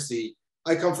university.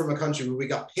 I come from a country where we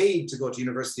got paid to go to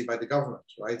university by the government,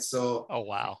 right? So, oh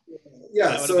wow, yeah,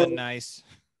 that would have been nice.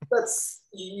 That's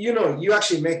you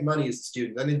actually make money as a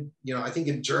student, and I think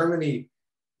in Germany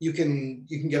you can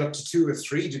get up to 2 or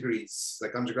 3 degrees,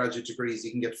 like undergraduate degrees.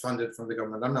 You can get funded from the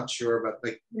government. I'm not sure, but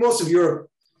like most of Europe,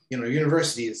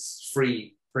 university is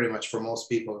free pretty much for most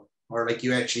people, or like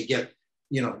you actually get.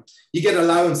 You get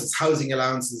allowances, housing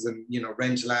allowances, and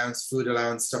rent allowance, food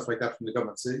allowance, stuff like that from the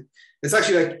government. So it's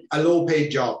actually like a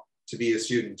low-paid job to be a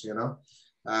student,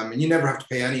 and you never have to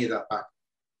pay any of that back.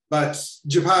 But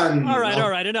Japan. All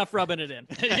right, enough rubbing it in.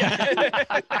 The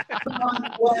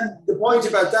point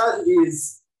about that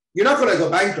is you're not going to go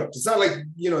bankrupt. It's not like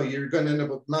you're going to end up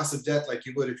with massive debt like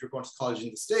you would if you're going to college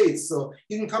in the States. So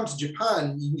you can come to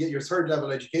Japan, you can get your third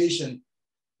level education.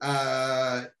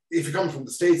 If you come from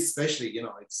the States, especially, you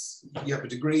have a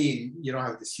degree, you don't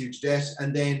have this huge debt.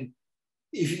 And then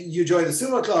if you join the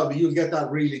sumo club, you'll get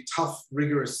that really tough,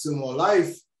 rigorous sumo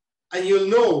life. And you'll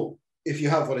know if you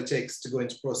have what it takes to go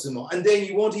into pro sumo. And then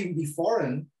you won't even be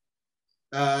foreign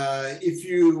if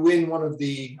you win one of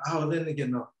the, then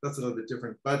again, no, that's a little bit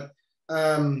different. But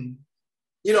I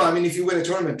mean, if you win a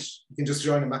tournament, you can just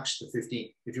join a match to 15.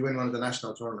 If you win one of the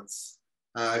national tournaments,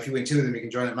 if you win 2 of them, you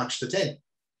can join a match to 10.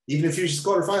 Even if you reach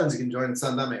quarterfinals, you can join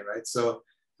San Dame, right? So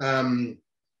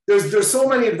there's so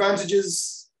many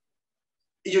advantages.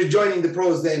 You're joining the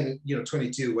pros then,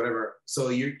 22, whatever. So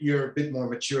you're a bit more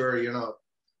mature. You're not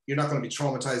going to be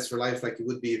traumatized for life like you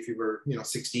would be if you were,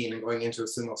 16 and going into a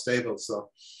sumo stable.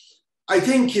 So I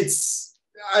don't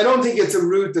think it's a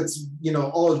route that's,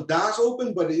 all that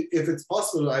open, but if it's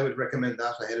possible, I would recommend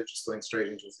that ahead of just going straight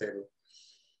into a stable.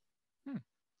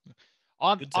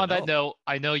 On that note,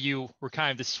 I know you were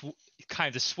kind of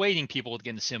dissuading people to get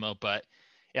into sumo, but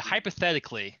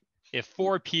hypothetically, if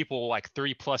 4 people, like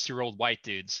 30-plus-year-old white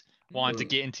dudes, wanted to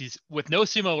get into with no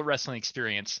sumo wrestling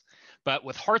experience, but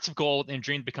with hearts of gold and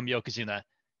dream to become Yokozuna,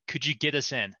 could you get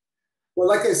us in? Well,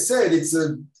 like I said, it's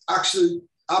actually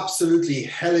absolutely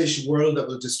hellish world that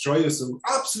will destroy you. So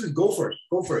absolutely go for it.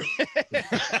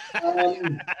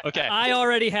 Okay. I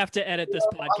already have to edit this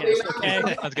podcast. Okay.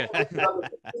 That's good.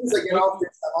 Things I get off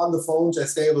on the phone to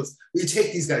stables. We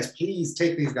take these guys, please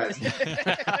take these guys.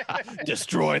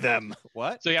 Destroy them.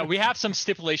 What? So yeah, we have some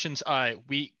stipulations.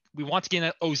 We want to get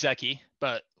an Ozeki,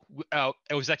 but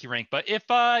Ozeki rank. But if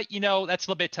that's a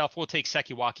little bit tough, we'll take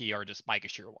Sekiwaki or just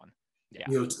Maegashira one. Yeah.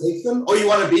 You'll take them? Oh, you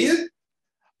want to be it?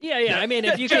 Yeah. I mean,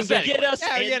 if you can get us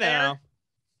in there.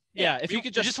 Yeah, if you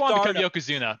could just want to become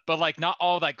Yokozuna, but like not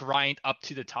all that grind up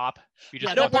to the top.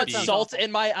 I don't want salt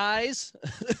in my eyes.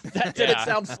 That didn't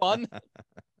sound fun.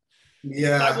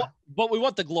 Yeah. But we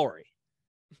want the glory.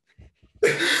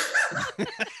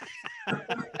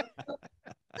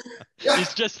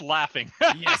 He's just laughing.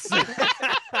 Yes.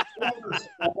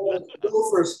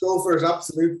 Go first,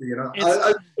 absolutely. I did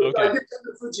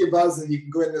the Fuji Buzz, and you can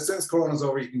go in as soon as Corona's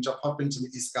over, you can jump up into the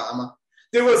Isakahama.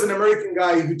 There was an American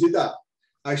guy who did that,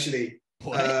 actually.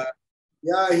 Yeah,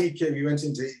 he went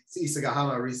into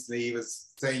Isakahama recently. He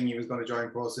was saying he was going to join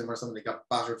Pro Sim or something. He got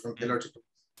battered from pillar to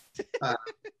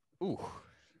ooh.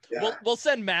 Yeah. We'll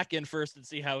send Mac in first and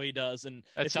see how he does, and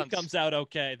if he comes out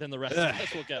okay, then the rest of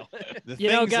us will go. The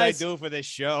things guys, I do for this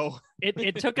show.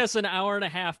 It took us an hour and a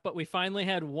half, but we finally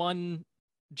had one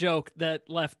joke that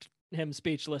left him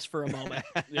speechless for a moment.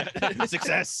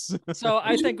 Success. So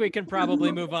I think we can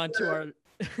probably move on to our.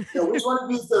 Which one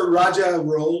is the Raja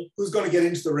role? Who's going to get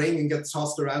into the ring and get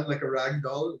tossed around like a rag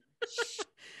doll?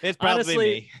 It's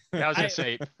probably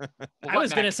Honestly, me. I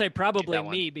was going to say probably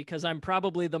me because I'm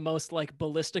probably the most like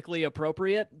ballistically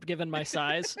appropriate given my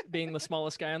size, being the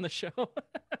smallest guy on the show.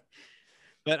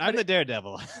 But I'm the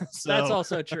daredevil. So. That's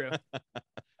also true.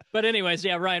 But anyways,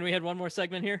 yeah, Ryan, we had one more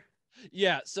segment here.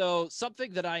 Yeah, so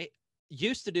something that I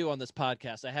used to do on this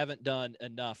podcast, I haven't done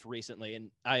enough recently, and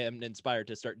I am inspired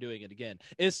to start doing it again,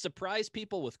 is surprise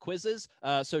people with quizzes.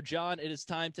 So John, it is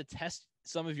time to test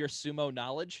some of your sumo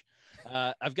knowledge.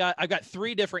 I've got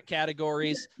 3 different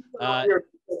categories. Hold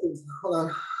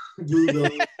on. Google.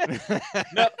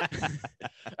 No.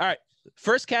 All right.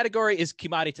 First category is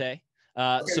kimarite.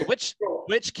 So which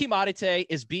kimarite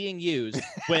is being used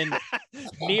when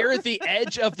near the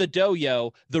edge of the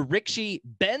doyo, the rikishi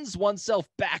bends oneself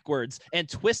backwards and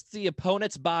twists the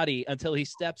opponent's body until he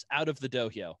steps out of the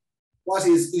dohyo? What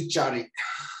is Uchari?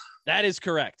 That is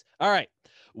correct. All right.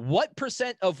 What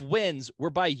 % of wins were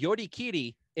by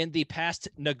Yorikiri in the past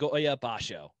Nagoya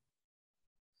Basho?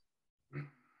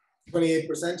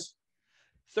 28%.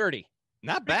 30.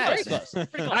 Not bad. Pretty close.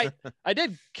 Pretty close. I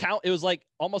did count. It was like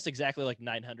almost exactly like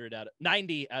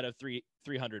 90 out of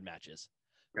 300 matches.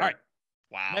 Yeah. All right.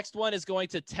 Wow. Next one is going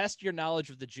to test your knowledge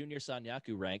of the junior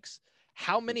Sanyaku ranks.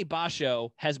 How many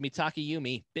Basho has Mitake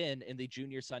Yumi been in the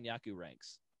junior Sanyaku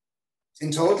ranks?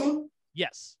 In total?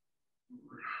 Yes.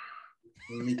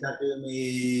 Mitake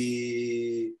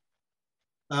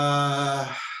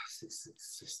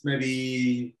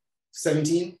maybe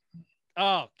 17.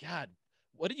 Oh God.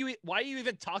 Why are you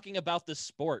even talking about this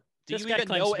sport? Do This you guy even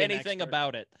claims know to be an anything expert.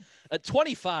 about it?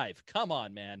 25. Come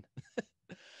on, man.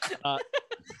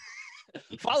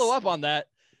 Follow up on that.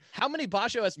 How many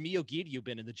Basho has Miyogiryu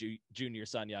been in the junior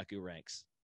Sanyaku ranks?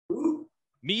 Ooh.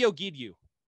 Miyogiryu.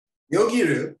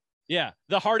 Yogiru. Yeah,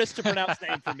 the hardest to pronounce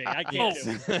name for me. I can't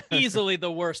do it. Easily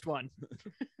the worst one.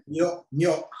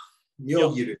 Yogiru.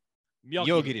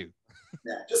 Miyogiryu.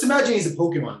 Yeah. Just imagine he's a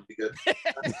Pokemon. It'd be good.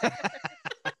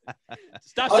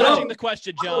 Stop dodging the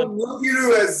question, John.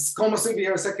 Yogiru as Komosugi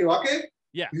or Sekiwake?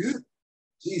 Yeah.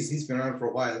 Jeez, he's been around for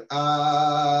a while.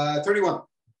 31.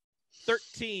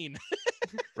 13.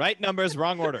 Right numbers,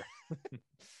 wrong order.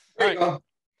 There you go.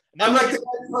 Now I'm like the guy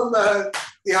from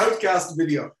the Outcast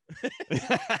video.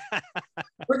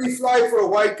 Pretty fly for a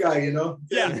white guy,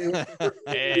 Yeah.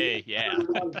 Hey, yeah.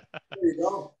 There you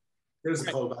go. Here's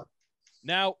a callback.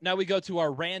 Now we go to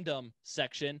our random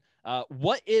section.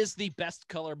 What is the best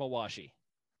color Mawashi?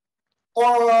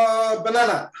 Or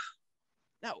banana.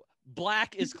 Now,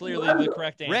 black is clearly the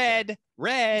correct answer.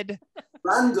 Red.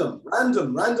 Random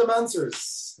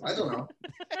answers. I don't know.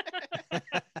 All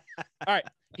right,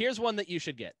 here's one that you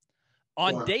should get.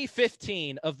 On day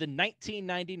 15 of the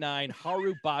 1999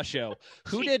 Haru Basho,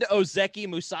 who did Ozeki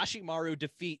Musashi Maru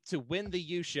defeat to win the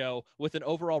Yusho with an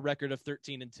overall record of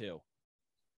 13-2?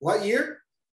 What year?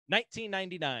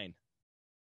 1999.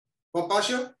 What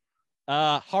basho?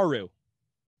 Haru.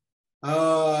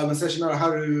 Masashi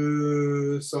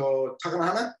Haru. So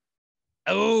Takanahana?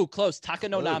 Oh, close.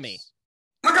 Takanonami.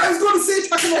 I was going to say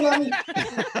Takanonami.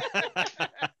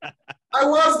 I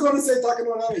was going to say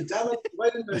Takanonami. Damn it!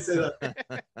 Why didn't I say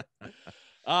that?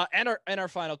 And our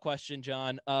final question,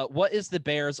 John. What is the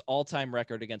Bears' all-time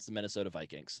record against the Minnesota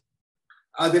Vikings?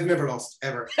 They've never lost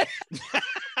ever.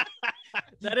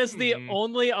 That is the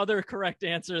only other correct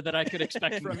answer that I could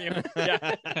expect from you.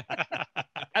 Yeah.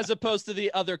 As opposed to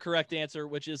the other correct answer,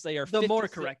 which is they are the 56. more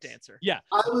correct answer. Yeah.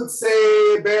 I would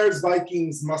say Bears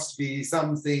Vikings must be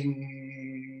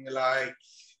something like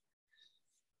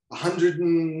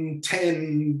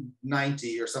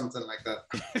 110-90 or something like that.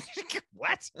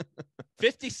 What?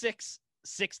 56,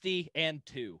 60, and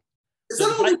 2. Is So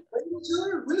that how they play each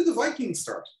other? When did the Vikings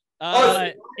start?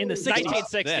 In the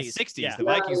 1960s. Yeah, 60s. Yeah. The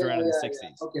Vikings were around in the 60s. Yeah.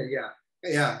 Okay,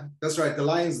 yeah, that's right. The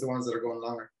Lions are the ones that are going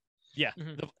longer. Yeah.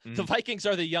 The Vikings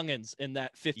are the youngins in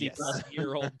that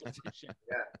 50-year-old division.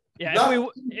 Yeah.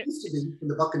 It used to be when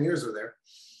the Buccaneers were there.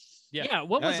 Yeah.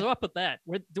 What was up with that?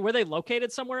 Were they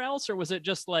located somewhere else, or was it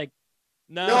just like?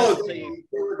 No, they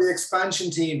were the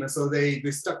expansion team, and so they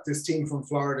stuck this team from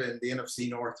Florida in the NFC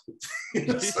North.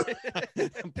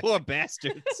 Poor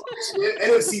bastards.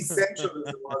 NFC Central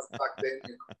as it was back then.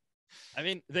 You know. I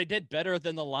mean, they did better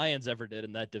than the Lions ever did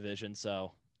in that division.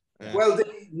 So. Yeah. Well,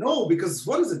 no, because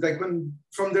what is it like when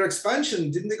from their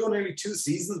expansion? Didn't they go nearly 2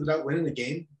 seasons without winning a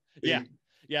game? Yeah,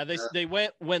 they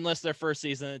went winless their first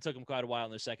season. It took them quite a while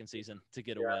in their second season to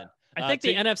get a win. I think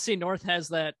the NFC North has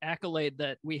that accolade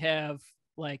that we have.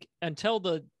 Like until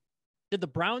did the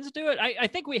Browns do it? I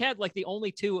think we had like the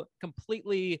only 2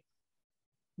 completely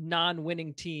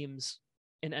non-winning teams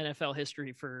in NFL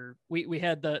history. We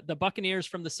had the Buccaneers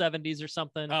from the 70s or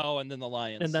something. Oh, and then the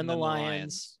Lions. And then the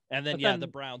Lions. And then the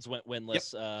Browns went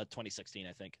winless 2016,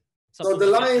 I think. So the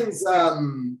Lions, I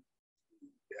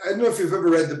don't know if you've ever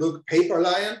read the book Paper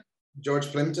Lion, George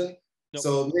Plimpton. Nope.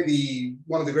 So maybe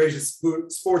one of the greatest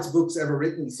sports books ever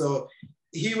written. So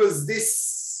he was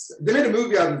they made a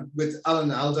movie out of it with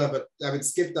Alan Alda, but I would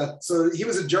skip that. So he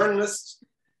was a journalist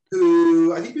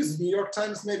who, I think it was New York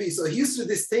Times maybe. So he used to do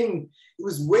this thing, it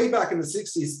was way back in the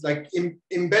 60s, like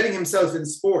embedding himself in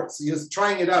sports. He was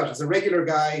trying it out as a regular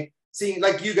guy, seeing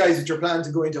like you guys with your plan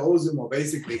to go into Ozumo,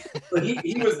 basically. But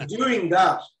he was doing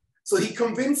that. So he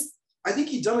convinced, I think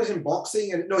he'd done it in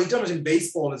boxing, and no, he'd done it in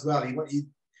baseball as well.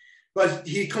 But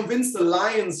he convinced the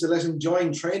Lions to let him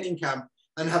join training camp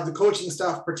and have the coaching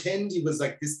staff pretend he was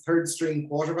like this 3rd string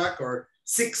quarterback or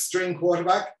 6th string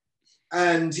quarterback.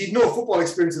 And he'd no football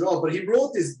experience at all, but he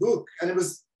wrote this book, and it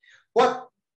was what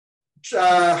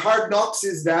Hard Knocks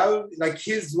is now. Like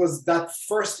his was that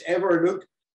first ever look.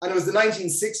 And it was the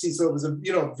 1960s, so it was a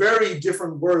very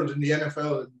different world in the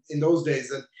NFL in those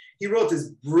days. And he wrote this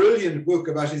brilliant book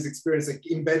about his experience, like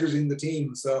embedded in the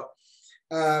team. So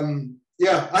I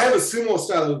have a sumo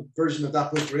style version of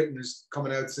that book written, is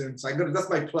coming out soon. So that's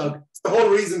my plug. It's the whole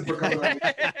reason for coming out.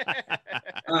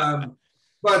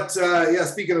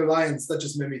 Speaking of Lions, that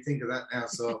just made me think of that now.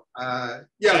 So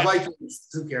Vikings,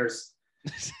 who cares?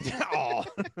 Oh.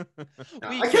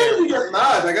 I can't really get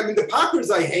mad. Like, I mean, the Packers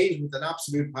I hate with an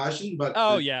absolute passion, but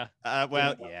yeah.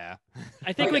 Yeah.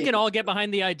 I think we can all get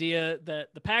behind the idea that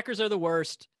the Packers are the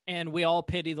worst, and we all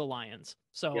pity the Lions.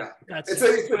 So it's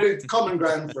a common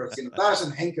ground for us. That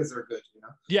and Henkas are good.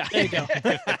 Yeah, there you go.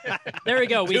 There we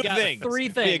go. We Two got things. 3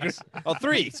 things.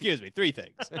 Three. Excuse me, 3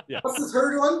 things. Yeah. What's the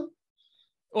third one?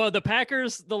 Well, the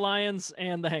Packers, the Lions,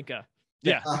 and the Henka.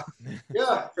 Yeah.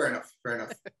 Fair enough.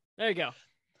 There you go.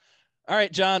 All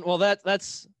right, John. Well,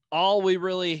 that's all we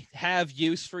really have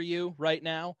use for you right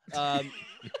now. I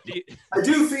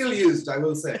do feel used, I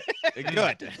will say.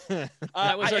 Good.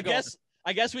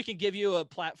 I guess we can give you a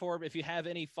platform if you have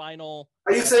any final.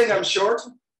 Are you saying I'm short?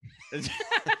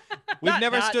 We've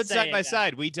never stood side by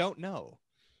side. We don't know.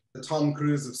 The Tom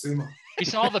Cruise of sumo. We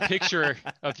saw the picture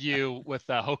of you with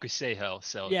Hokuseiho.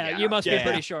 So you must be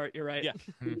pretty short. You're right. Yeah.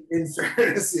 In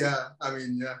fairness, I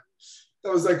mean,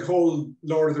 that was like whole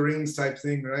Lord of the Rings type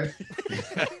thing, right?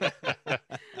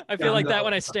 I feel like that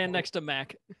when I stand next to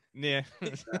Mac. Yeah.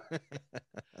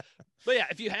 But yeah,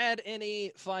 if you had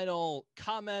any final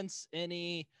comments,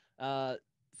 any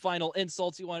final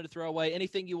insults you wanted to throw away,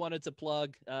 anything you wanted to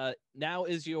plug, now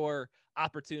is your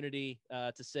opportunity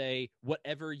to say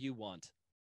whatever you want.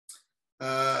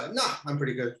 No, I'm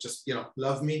pretty good. Just,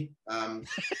 love me.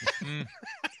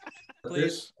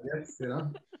 Please. Yes,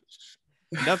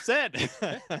 Enough said.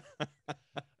 All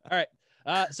right.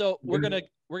 So we're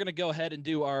gonna go ahead and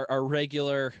do our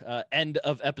regular end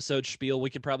of episode spiel.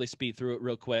 We could probably speed through it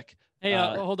real quick. Hey,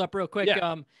 hold up real quick.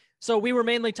 Yeah. So we were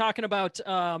mainly talking about,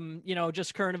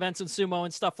 just current events in sumo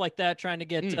and stuff like that, trying to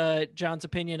get John's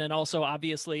opinion, and also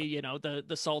obviously,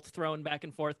 the salt thrown back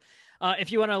and forth.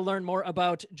 If you want to learn more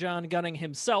about John Gunning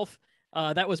himself,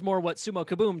 that was more what Sumo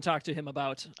Kaboom talked to him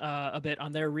about a bit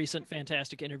on their recent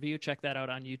fantastic interview. Check that out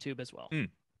on YouTube as well.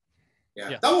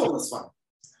 Yeah, that one was fun.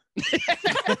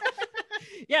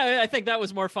 Yeah, I think that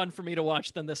was more fun for me to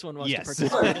watch than this one was to Yes.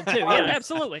 participate in too. Yeah,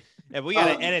 absolutely. Yeah, we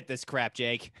gotta edit this crap,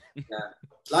 Jake. Yeah.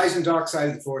 Light and dark side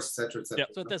of the force, etc., etc.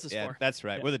 That's what this is Yeah, for. that's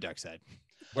right. Yeah. We're the dark side.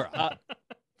 We're on.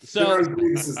 So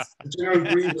General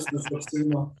grievousness of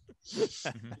sumo.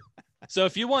 So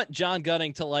if you want John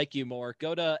Gunning to like you more,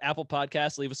 go to Apple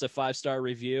Podcasts, leave us a 5-star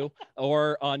review,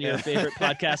 or on your favorite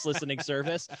podcast listening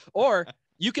service, or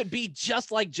you could be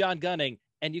just like John Gunning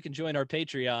and you can join our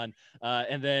Patreon.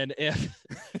 And then if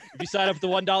you sign up at the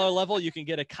 $1 level, you can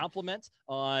get a compliment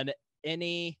on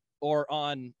any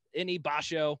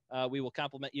basho. We will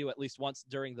compliment you at least once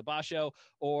during the basho.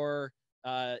 Or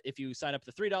if you sign up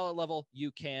at the $3 level, you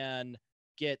can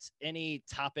get any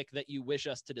topic that you wish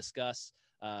us to discuss.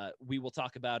 We will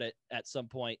talk about it at some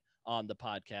point on the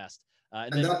podcast.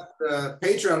 And then, that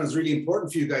Patreon is really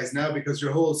important for you guys now because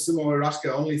your whole Sumo Erotica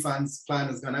OnlyFans plan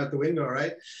has gone out the window,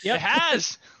 right? Yep. It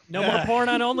has. No more porn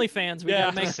on OnlyFans. We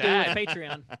gotta make do Sad. with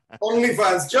Patreon.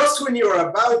 OnlyFans, just when you are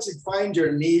about to find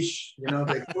your niche,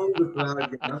 they pull the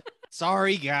plug.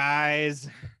 Sorry, guys.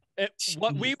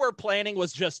 what we were planning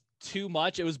was just too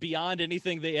much. It was beyond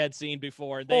anything they had seen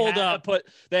before. They Hold had up. to put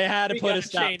a gotta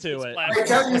stop change to this it. platform. I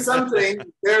tell you something,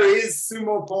 there is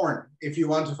sumo porn if you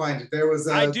want to find it. There was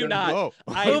I do not. Whoa.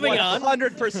 I Moving on.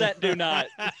 100% do not.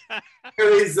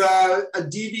 There is a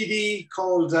DVD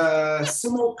called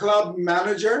Sumo Club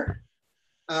Manager.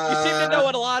 You seem to know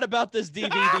a lot about this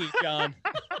DVD, John.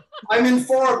 I'm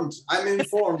informed.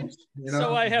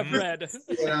 So I have read.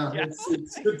 Yeah,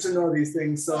 it's good to know these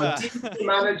things. So DVD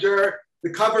Manager, the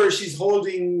cover, she's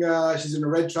holding, she's in a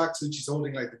red tracksuit, she's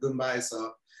holding like the gunbai.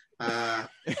 So yeah.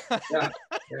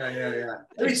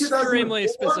 Extremely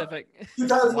specific.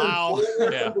 2004, Wow.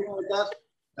 something like that.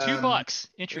 $2.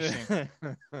 Interesting.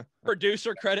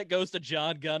 Producer credit goes to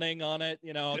John Gunning on it.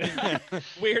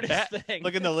 Weirdest thing.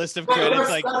 Look at the list of Well, credits, that's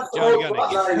like the John whole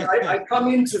Gunning. plotline. I come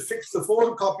in to fix the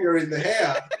photocopier in the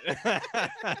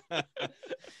hair.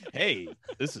 Hey,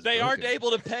 this is. They aren't broken.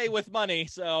 able to pay with money,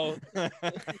 so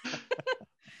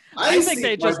I think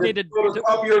they just why the needed to-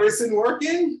 photocopier isn't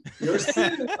working. You're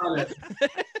sitting on it.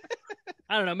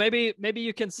 I don't know. Maybe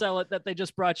you can sell it that they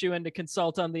just brought you in to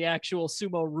consult on the actual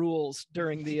sumo rules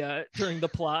during the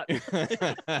plot.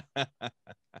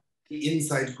 The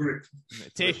inside grip.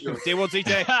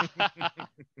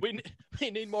 we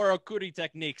need more okuri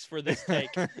techniques for this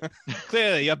take.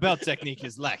 Clearly, your belt technique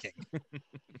is lacking.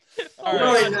 All You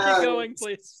know, right. in, Keep going,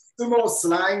 please. Sumo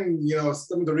slang,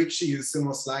 some of the rikishi use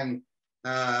sumo slang.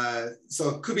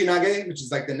 So kubinage, which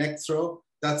is like the neck throw,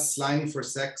 that's slang for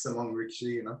sex among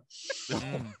rikishi,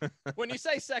 When you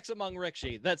say sex among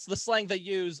rikishi, that's the slang they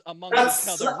use among That's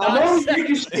each other. among Not sex.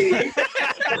 rikishi.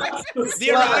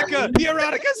 The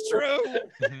erotica's true.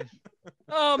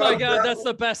 Oh my god, that's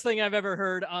the best thing I've ever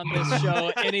heard on this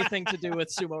show. Anything to do with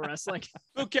sumo wrestling.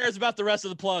 Who cares about the rest of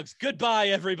the plugs? Goodbye,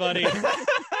 everybody.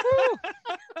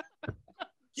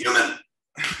 Human.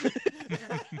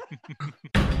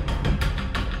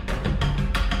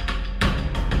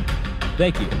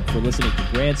 Thank you for listening to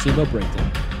Grand Sumo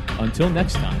Breakdown. Until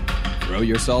next time, throw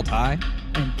your salt high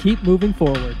And keep moving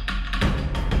forward.